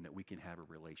and that we can have a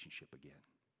relationship again.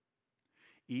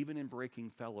 Even in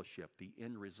breaking fellowship, the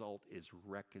end result is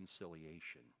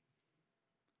reconciliation.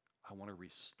 I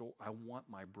want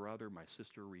my brother, my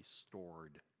sister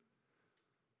restored.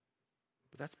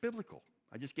 But that's biblical.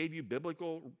 I just gave you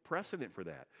biblical precedent for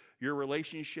that. Your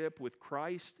relationship with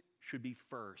Christ should be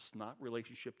first, not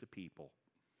relationship to people.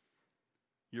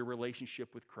 Your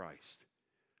relationship with Christ.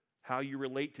 How you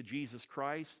relate to Jesus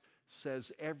Christ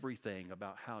says everything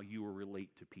about how you will relate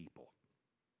to people.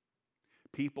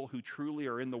 People who truly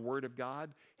are in the Word of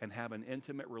God and have an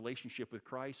intimate relationship with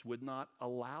Christ would not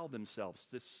allow themselves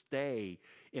to stay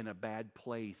in a bad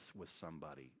place with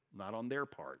somebody, not on their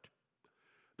part.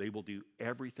 They will do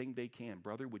everything they can.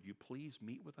 Brother, would you please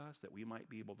meet with us that we might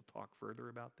be able to talk further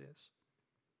about this?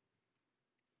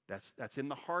 That's in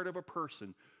the heart of a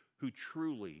person who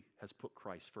truly has put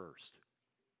Christ first.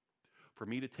 For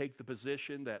me to take the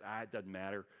position that it doesn't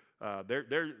matter, they're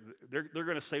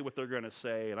going to say what they're going to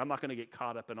say, and I'm not going to get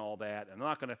caught up in all that, and I'm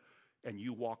not going to, and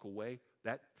you walk away,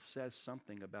 that says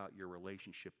something about your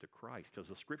relationship to Christ, because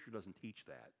the Scripture doesn't teach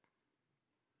that.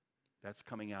 That's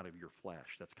coming out of your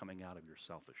flesh. That's coming out of your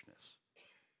selfishness.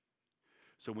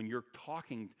 So when you're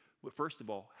talking, first of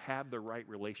all, have the right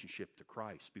relationship to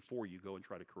Christ before you go and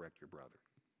try to correct your brother.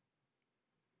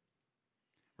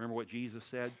 Remember what Jesus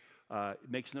said? It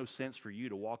makes no sense for you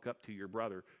to walk up to your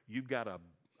brother. You've got a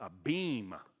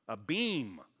beam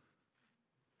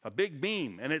a big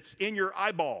beam, and it's in your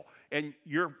eyeball, and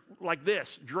you're like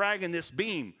this, dragging this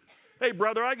beam. Hey,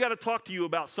 brother, I got to talk to you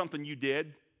about something you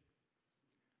did.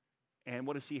 And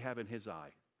what does he have in his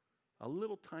eye? A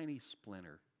little tiny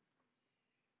splinter.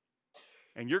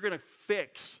 And you're going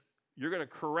to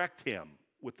correct him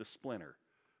with the splinter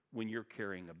when you're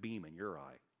carrying a beam in your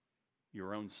eye,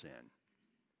 your own sin.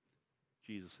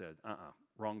 Jesus said,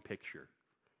 wrong picture.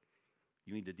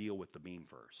 You need to deal with the beam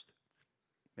first.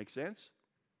 Make sense?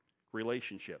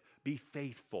 Relationship. Be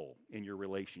faithful in your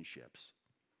relationships.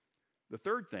 The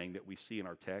third thing that we see in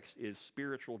our text is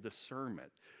spiritual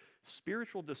discernment.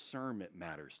 Spiritual discernment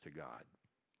matters to God.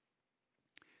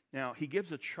 Now,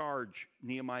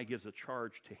 Nehemiah gives a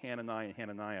charge to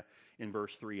Hananiah in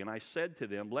verse 3. And I said to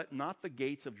them, let not the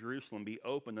gates of Jerusalem be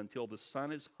opened until the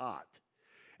sun is hot.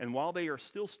 And while they are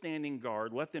still standing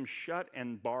guard, let them shut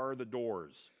and bar the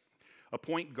doors.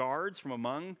 Appoint guards from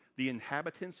among the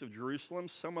inhabitants of Jerusalem,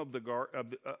 some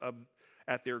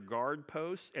at their guard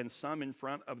posts, and some in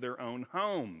front of their own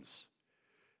homes.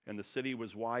 And the city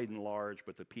was wide and large,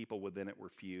 but the people within it were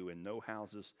few, and no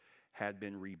houses had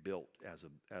been rebuilt as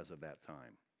of that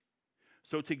time.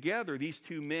 So together, these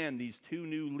two men, these two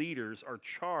new leaders, are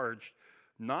charged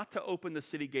not to open the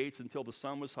city gates until the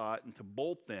sun was hot and to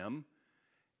bolt them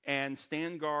and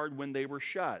stand guard when they were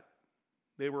shut.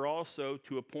 They were also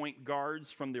to appoint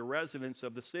guards from the residents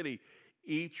of the city.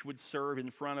 Each would serve in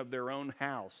front of their own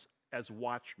house as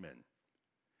watchmen.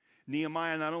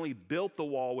 Nehemiah not only built the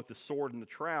wall with the sword and the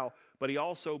trowel, but he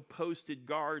also posted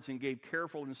guards and gave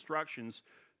careful instructions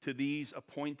to these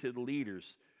appointed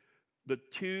leaders. The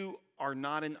two are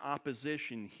not in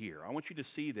opposition here. I want you to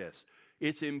see this.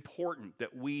 It's important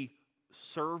that we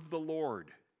serve the Lord,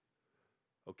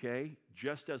 okay,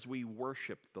 just as we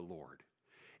worship the Lord.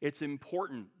 It's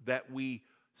important that we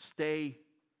stay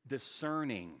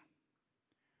discerning.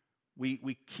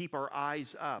 We keep our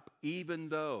eyes up, even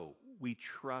though we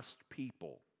trust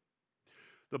people.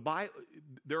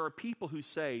 There are people who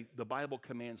say the Bible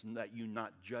commands that you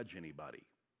not judge anybody.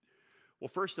 Well,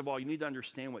 first of all, you need to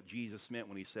understand what Jesus meant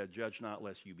when he said, judge not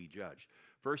lest you be judged.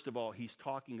 First of all, he's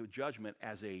talking of judgment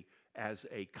as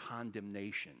a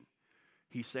condemnation.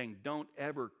 He's saying, don't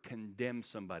ever condemn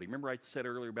somebody. Remember I said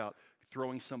earlier about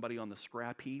throwing somebody on the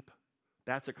scrap heap?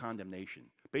 That's a condemnation.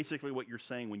 Basically what you're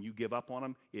saying when you give up on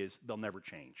them is they'll never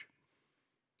change.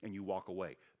 And you walk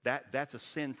away. That's a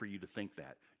sin for you to think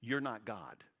that. You're not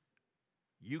God.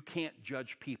 You can't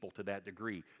judge people to that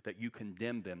degree that you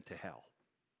condemn them to hell.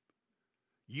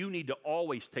 You need to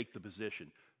always take the position,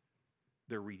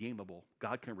 they're redeemable.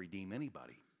 God can redeem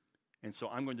anybody. And so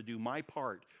I'm going to do my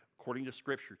part, according to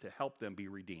Scripture, to help them be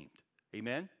redeemed.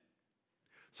 Amen?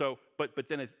 So, but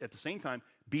then at the same time,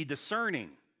 be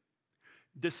discerning.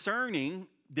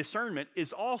 Discernment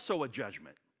is also a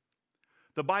judgment.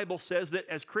 The Bible says that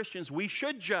as Christians, we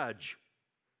should judge,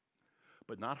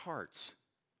 but not hearts.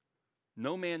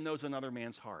 No man knows another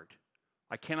man's heart.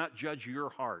 I cannot judge your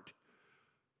heart,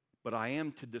 but I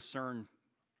am to discern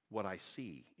what I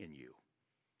see in you.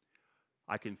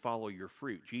 I can follow your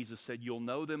fruit. Jesus said, you'll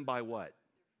know them by what?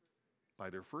 By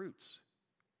their fruits.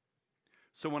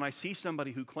 So when I see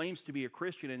somebody who claims to be a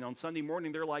Christian and on Sunday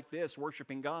morning they're like this,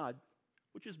 worshiping God,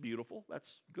 which is beautiful,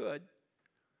 that's good.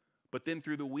 But then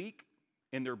through the week,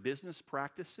 in their business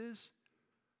practices,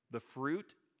 the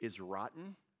fruit is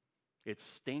rotten, it's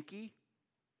stinky,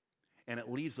 and it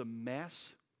leaves a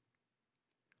mess.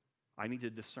 I need to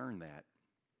discern that.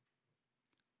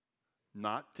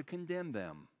 Not to condemn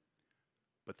them,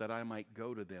 but that I might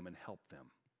go to them and help them.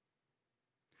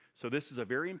 So this is a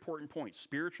very important point.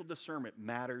 Spiritual discernment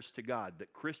matters to God,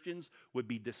 that Christians would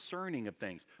be discerning of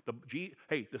things.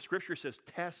 The Scripture says,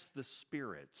 test the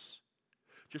spirits.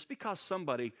 Just because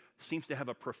somebody seems to have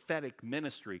a prophetic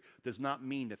ministry does not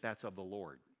mean that that's of the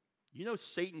Lord. You know,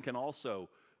 Satan can also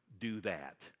do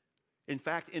that. In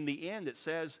fact, in the end, it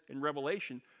says in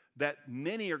Revelation that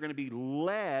many are going to be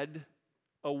led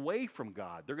away from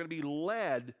God. They're going to be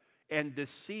led and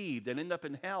deceived and end up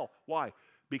in hell. Why?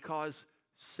 Because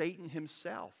Satan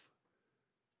himself,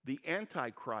 the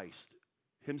Antichrist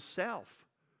himself,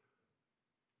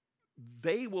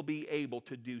 they will be able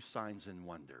to do signs and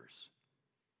wonders.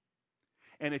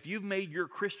 And if you've made your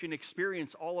Christian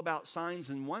experience all about signs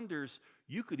and wonders,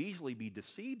 you could easily be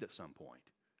deceived at some point.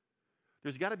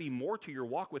 There's got to be more to your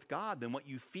walk with God than what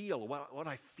you feel, what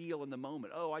I feel in the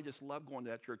moment. Oh, I just love going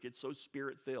to that church. It's so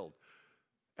spirit-filled.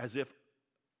 As if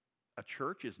a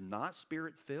church is not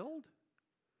spirit-filled?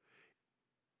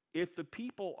 If the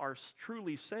people are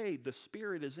truly saved, the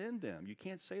Spirit is in them. You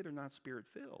can't say they're not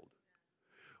Spirit-filled.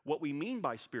 What we mean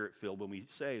by spirit-filled when we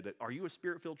say that, are you a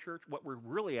spirit-filled church? What we're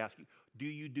really asking, do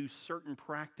you do certain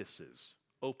practices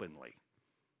openly?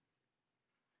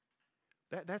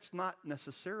 That's not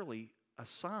necessarily a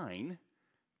sign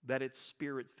that it's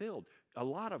spirit-filled. A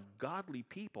lot of godly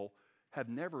people have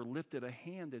never lifted a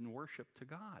hand in worship to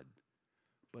God.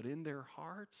 But in their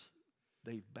hearts,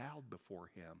 they've bowed before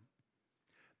him.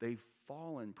 They've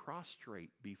fallen prostrate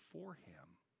before him.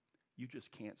 You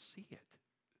just can't see it.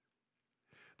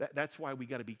 That's why we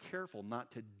got to be careful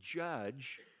not to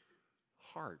judge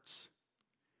hearts.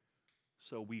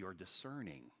 So we are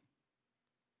discerning.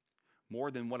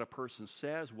 More than what a person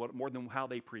says, more than how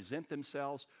they present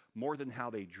themselves, more than how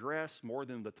they dress, more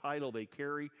than the title they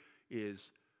carry,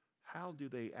 is how do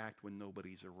they act when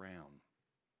nobody's around?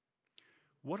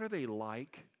 What are they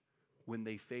like when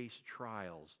they face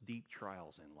trials, deep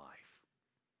trials in life?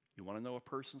 You want to know a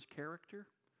person's character?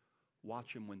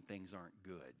 Watch them when things aren't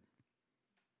good.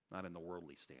 Not in the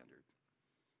worldly standard.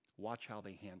 Watch how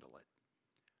they handle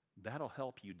it. That'll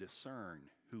help you discern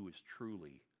who is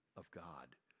truly of God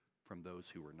from those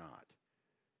who are not.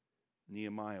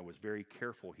 Nehemiah was very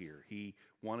careful here. He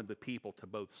wanted the people to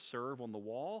both serve on the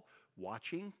wall,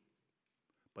 watching,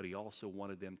 but he also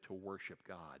wanted them to worship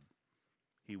God.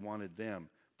 He wanted them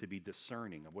to be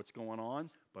discerning of what's going on,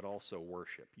 but also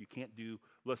worship. You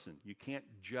can't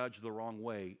judge the wrong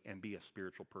way and be a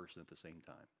spiritual person at the same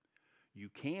time. You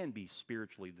can be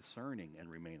spiritually discerning and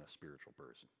remain a spiritual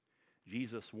person.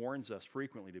 Jesus warns us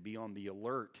frequently to be on the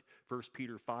alert. 1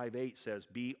 Peter 5:8 says,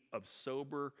 be of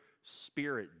sober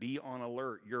spirit, be on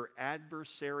alert. Your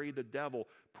adversary, the devil,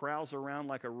 prowls around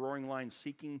like a roaring lion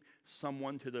seeking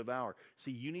someone to devour.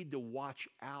 See, you need to watch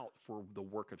out for the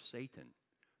work of Satan.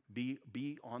 Be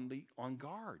on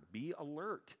guard. Be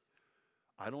alert.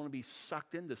 I don't want to be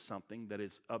sucked into something that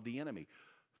is of the enemy.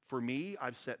 For me,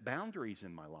 I've set boundaries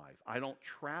in my life. I don't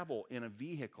travel in a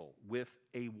vehicle with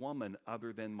a woman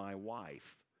other than my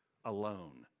wife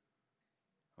alone.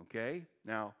 Okay?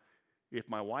 Now, if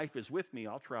my wife is with me,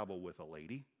 I'll travel with a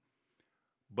lady.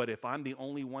 But if I'm the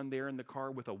only one there in the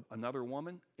car with another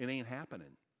woman, it ain't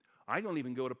happening. I don't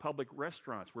even go to public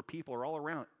restaurants where people are all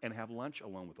around and have lunch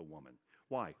alone with a woman.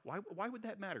 Why? Why would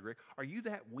that matter, Greg? Are you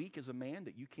that weak as a man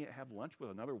that you can't have lunch with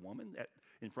another woman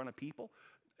in front of people?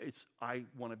 I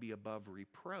want to be above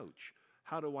reproach.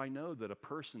 How do I know that a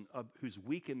person who's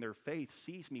weak in their faith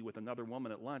sees me with another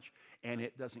woman at lunch and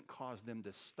it doesn't cause them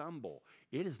to stumble?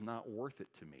 It is not worth it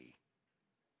to me.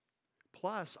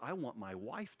 Plus, I want my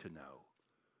wife to know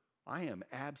I am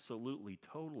absolutely,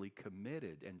 totally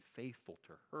committed and faithful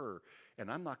to her, and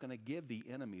I'm not going to give the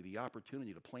enemy the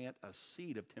opportunity to plant a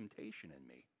seed of temptation in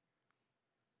me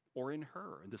or in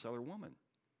her, and this other woman.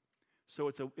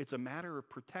 So it's a matter of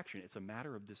protection. It's a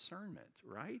matter of discernment,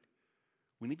 right?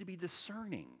 We need to be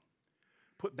discerning.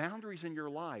 Put boundaries in your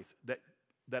life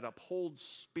that uphold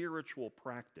spiritual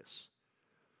practice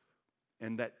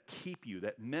and that keep you,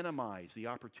 that minimize the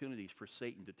opportunities for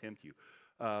Satan to tempt you.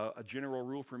 A general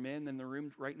rule for men in the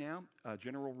room right now, a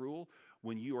general rule,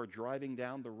 when you are driving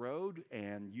down the road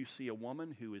and you see a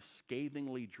woman who is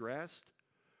scathingly dressed,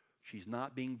 she's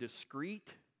not being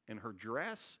discreet in her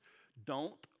dress,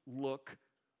 don't look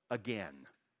again.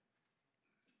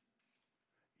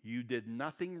 You did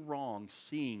nothing wrong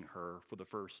seeing her for the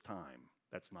first time.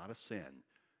 That's not a sin.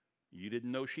 You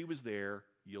didn't know she was there.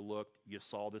 You looked, you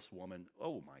saw this woman.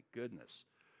 Oh my goodness.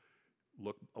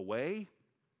 Look away.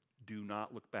 Do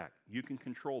not look back. You can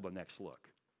control the next look.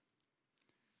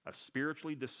 A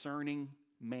spiritually discerning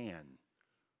man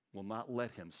will not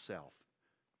let himself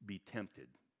be tempted.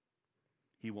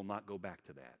 He will not go back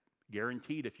to that.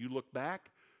 Guaranteed, if you look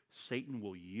back, Satan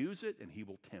will use it and he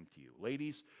will tempt you.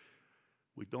 Ladies,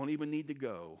 we don't even need to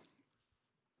go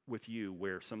with you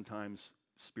where sometimes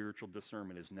spiritual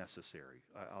discernment is necessary.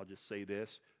 I'll just say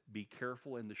this. Be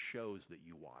careful in the shows that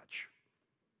you watch.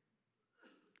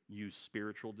 Use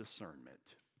spiritual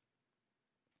discernment.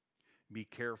 Be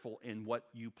careful in what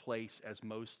you place as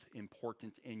most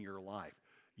important in your life.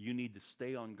 You need to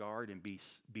stay on guard and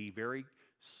be very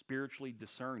spiritually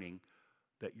discerning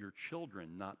that your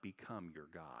children not become your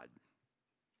God.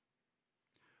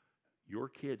 Your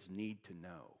kids need to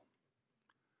know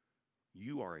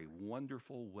you are a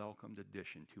wonderful, welcomed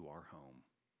addition to our home.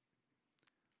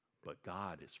 But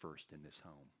God is first in this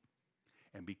home.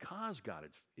 And because God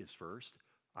is first,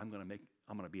 I'm going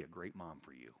to be a great mom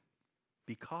for you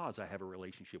because I have a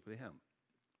relationship with him.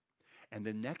 And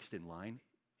then next in line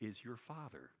is your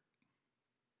father.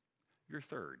 You're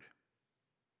third.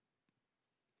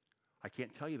 I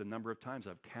can't tell you the number of times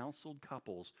I've counseled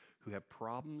couples who have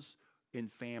problems in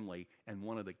family, and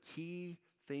one of the key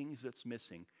things that's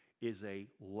missing is a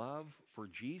love for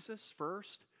Jesus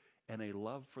first and a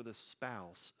love for the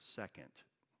spouse second.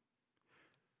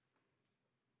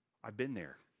 I've been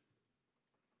there.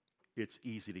 It's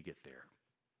easy to get there,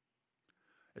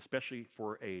 especially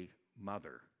for a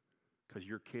mother, because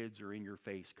your kids are in your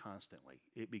face constantly.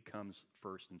 It becomes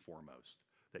first and foremost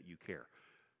that you care.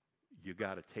 You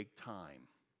got to take time,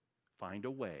 find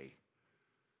a way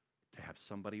to have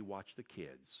somebody watch the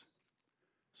kids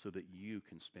so that you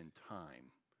can spend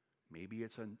time. Maybe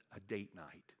it's a date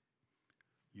night.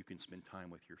 You can spend time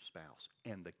with your spouse.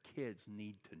 And the kids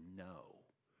need to know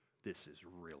this is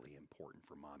really important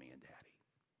for mommy and daddy.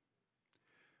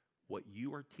 What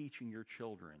you are teaching your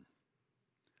children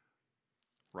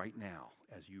right now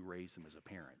as you raise them as a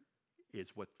parent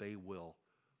is what they will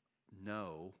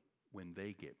know when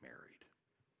they get married.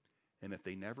 And if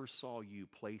they never saw you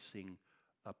placing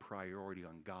a priority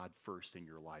on God first in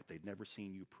your life, they'd never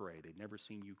seen you pray, they'd never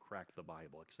seen you crack the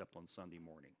Bible except on Sunday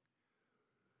morning,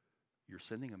 you're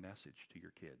sending a message to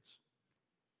your kids.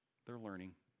 They're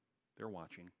learning, they're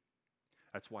watching.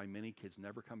 That's why many kids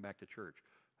never come back to church.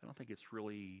 I don't think it's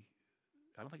real.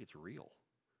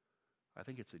 I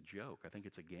think it's a joke. I think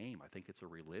it's a game. I think it's a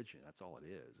religion. That's all it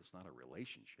is. It's not a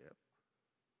relationship.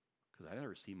 Because I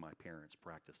never seen my parents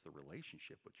practice the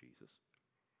relationship with Jesus.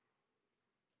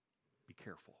 Be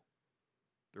careful.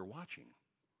 They're watching.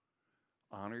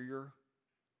 Honor your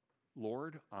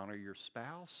Lord. Honor your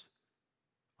spouse.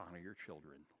 Honor your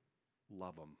children.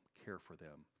 Love them. Care for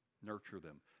them. Nurture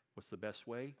them. What's the best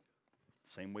way?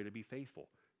 Same way to be faithful.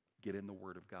 Get in the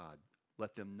Word of God.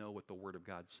 Let them know what the Word of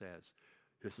God says.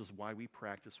 This is why we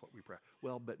practice what we practice.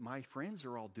 Well, but my friends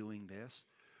are all doing this.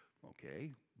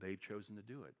 Okay, they've chosen to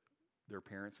do it. Their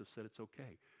parents have said it's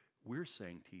okay. We're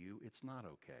saying to you, it's not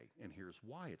okay. And here's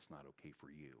why it's not okay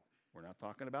for you. We're not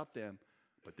talking about them,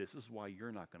 but this is why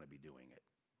you're not going to be doing it.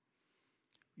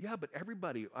 Yeah, but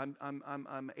everybody,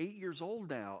 I'm 8 years old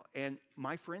now, and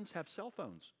my friends have cell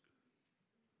phones.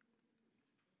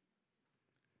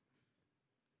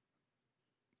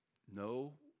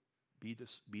 No, be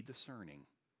discerning.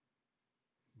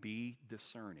 Be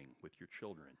discerning with your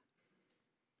children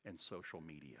and social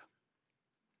media.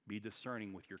 Be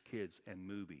discerning with your kids and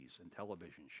movies and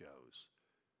television shows.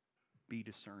 Be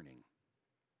discerning.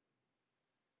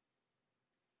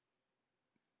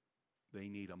 They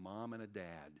need a mom and a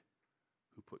dad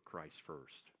who put Christ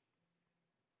first.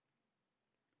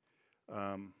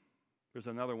 There's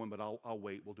another one, but I'll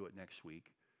wait. We'll do it next week.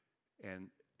 And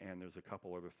there's a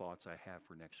couple other thoughts I have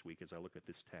for next week as I look at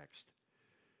this text.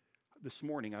 This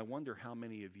morning, I wonder how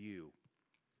many of you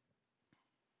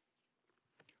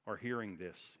are hearing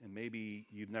this, and maybe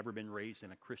you've never been raised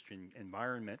in a Christian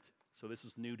environment, so this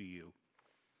is new to you.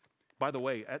 By the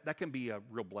way, that can be a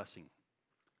real blessing,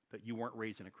 that you weren't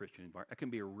raised in a Christian environment. That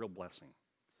can be a real blessing.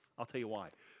 I'll tell you why.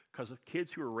 Because of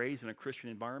kids who are raised in a Christian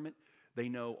environment, they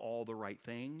know all the right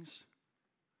things,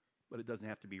 but it doesn't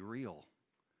have to be real.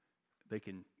 They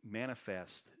can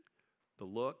manifest the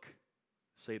look,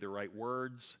 say the right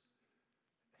words,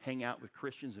 hang out with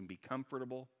Christians and be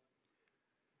comfortable.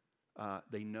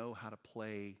 They know how to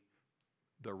play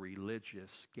the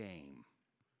religious game.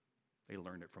 They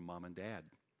learned it from mom and dad.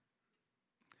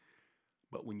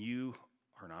 But when you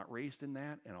are not raised in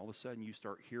that, and all of a sudden you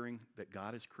start hearing that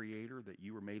God is creator, that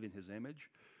you were made in his image,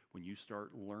 when you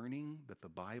start learning that the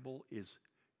Bible is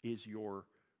your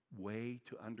way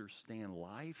to understand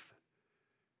life,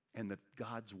 and that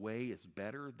God's way is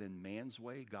better than man's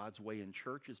way, God's way in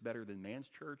church is better than man's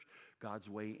church, God's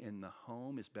way in the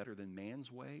home is better than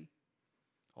man's way,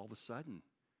 all of a sudden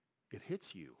it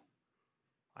hits you.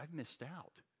 I've missed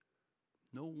out.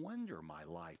 No wonder my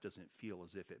life doesn't feel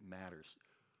as if it matters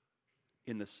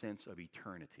in the sense of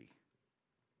eternity.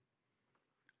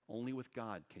 Only with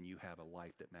God can you have a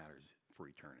life that matters for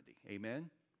eternity.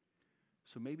 Amen?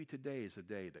 So maybe today is a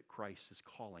day that Christ is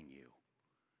calling you.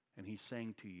 And he's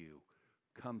saying to you,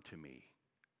 come to me,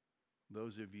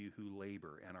 those of you who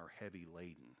labor and are heavy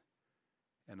laden,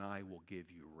 and I will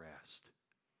give you rest.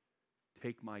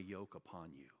 Take my yoke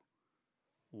upon you.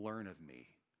 Learn of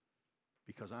me,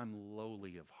 because I'm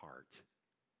lowly of heart.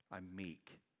 I'm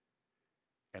meek,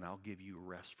 and I'll give you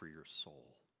rest for your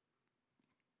soul.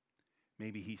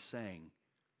 Maybe he's saying,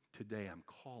 today I'm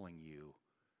calling you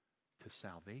to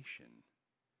salvation,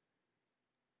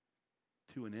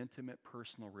 to an intimate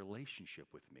personal relationship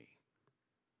with me.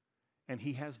 And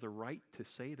he has the right to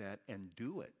say that and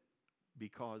do it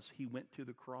because he went to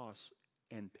the cross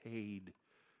and paid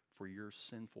for your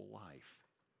sinful life.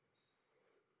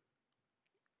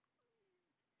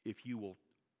 If you will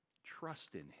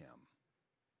trust in him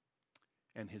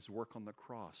and his work on the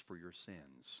cross for your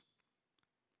sins.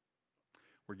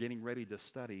 We're getting ready to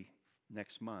study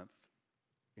next month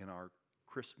in our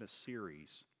Christmas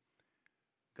series,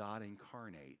 God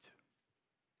Incarnate.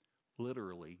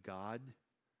 Literally, God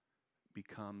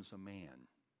becomes a man.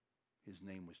 His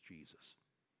name was Jesus.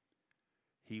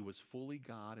 He was fully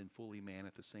God and fully man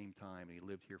at the same time, and he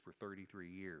lived here for 33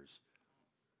 years.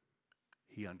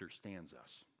 He understands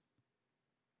us.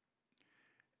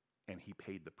 And he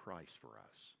paid the price for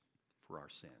us, for our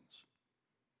sins.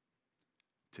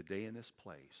 Today in this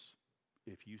place,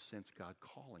 if you sense God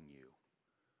calling you,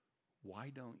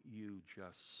 why don't you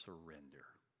just surrender?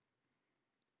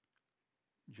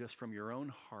 Just from your own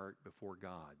heart before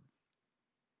God,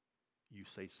 you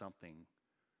say something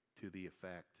to the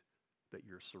effect that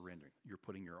you're surrendering. You're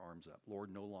putting your arms up. Lord,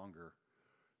 no longer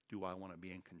do I want to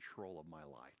be in control of my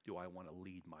life. Do I want to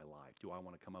lead my life? Do I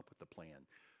want to come up with the plan?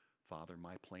 Father,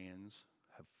 my plans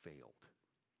have failed.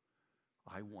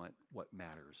 I want what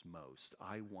matters most.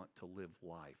 I want to live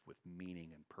life with meaning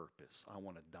and purpose. I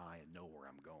want to die and know where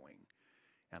I'm going.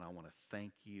 And I want to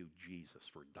thank you, Jesus,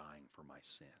 for dying for my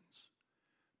sins.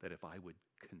 That if I would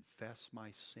confess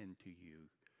my sin to you,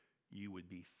 you would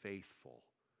be faithful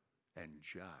and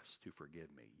just to forgive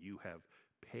me. You have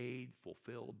paid,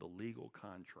 fulfilled the legal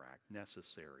contract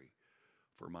necessary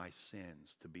for my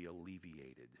sins to be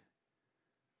alleviated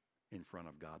in front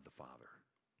of God the Father.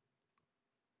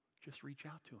 Just reach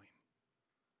out to him.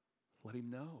 Let him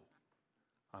know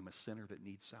I'm a sinner that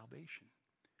needs salvation.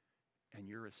 And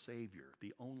you're a Savior,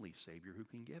 the only Savior who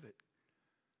can give it.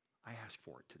 I ask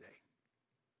for it today.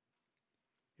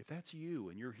 If that's you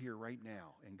and you're here right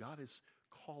now and God is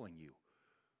calling you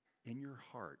in your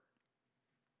heart,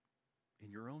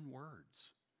 in your own words,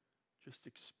 just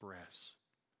express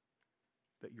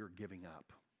that you're giving up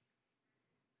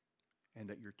and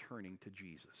that you're turning to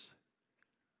Jesus,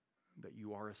 that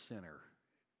you are a sinner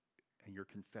and you're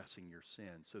confessing your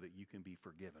sins so that you can be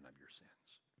forgiven of your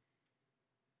sins.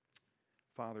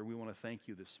 Father, we want to thank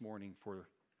you this morning for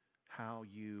how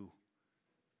you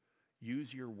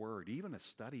use your word, even a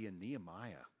study in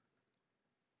Nehemiah,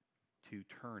 to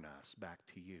turn us back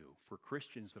to you. For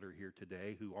Christians that are here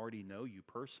today who already know you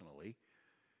personally,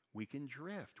 we can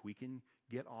drift. We can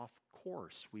get off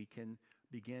course. We can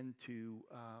begin to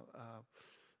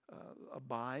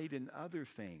abide in other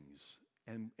things.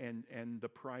 And the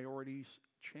priorities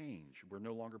change. We're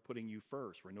no longer putting you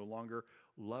first. We're no longer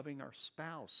loving our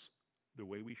spouse the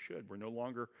way we should. We're no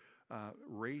longer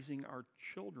raising our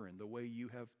children the way you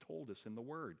have told us in the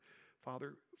Word.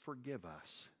 Father, forgive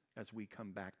us as we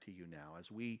come back to you now, as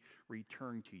we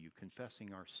return to you,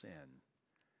 confessing our sin,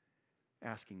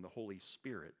 asking the Holy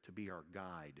Spirit to be our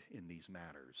guide in these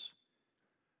matters.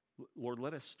 Lord,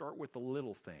 let us start with the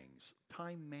little things.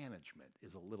 Time management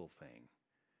is a little thing.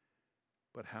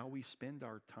 But how we spend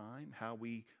our time, how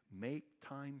we make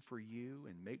time for you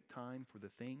and make time for the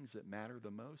things that matter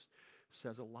the most,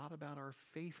 says a lot about our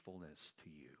faithfulness to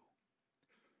you.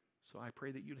 So I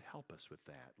pray that you'd help us with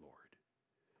that, Lord.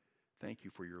 Thank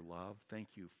you for your love. Thank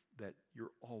you that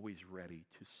you're always ready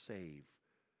to save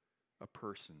a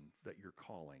person that you're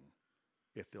calling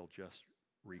if they'll just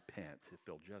repent, if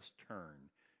they'll just turn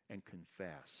and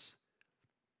confess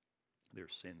their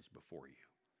sins before you.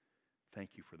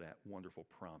 Thank you for that wonderful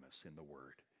promise in the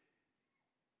Word.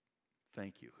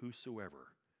 Thank you. Whosoever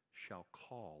shall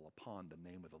call upon the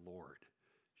name of the Lord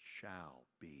shall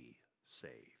be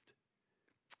saved.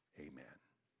 Amen.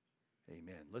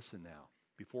 Amen. Listen now,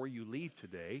 before you leave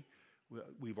today,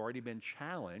 we've already been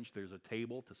challenged. There's a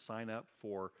table to sign up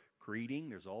for greeting.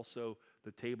 There's also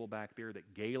the table back there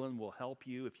that Galen will help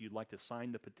you if you'd like to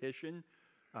sign the petition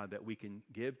that we can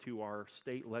give to our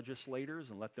state legislators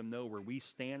and let them know where we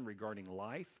stand regarding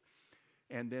life.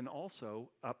 And then also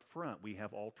up front, we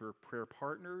have altar prayer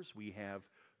partners. We have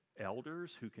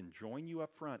elders who can join you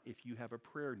up front if you have a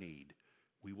prayer need.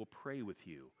 We will pray with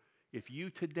you. If you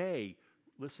today,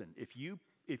 listen, if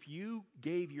you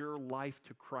gave your life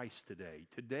to Christ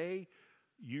today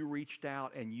you reached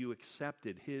out and you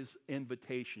accepted his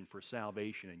invitation for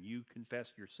salvation and you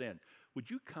confessed your sin, would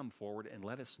you come forward and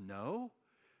let us know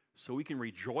so we can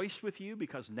rejoice with you?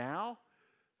 Because now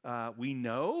we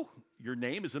know your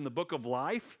name is in the book of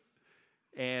life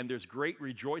and there's great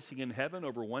rejoicing in heaven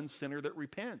over one sinner that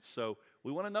repents. So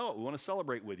we want to know it. We want to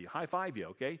celebrate with you. High five you,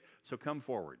 okay? So come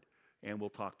forward and we'll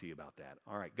talk to you about that.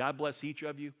 All right. God bless each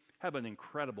of you. Have an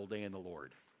incredible day in the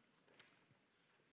Lord.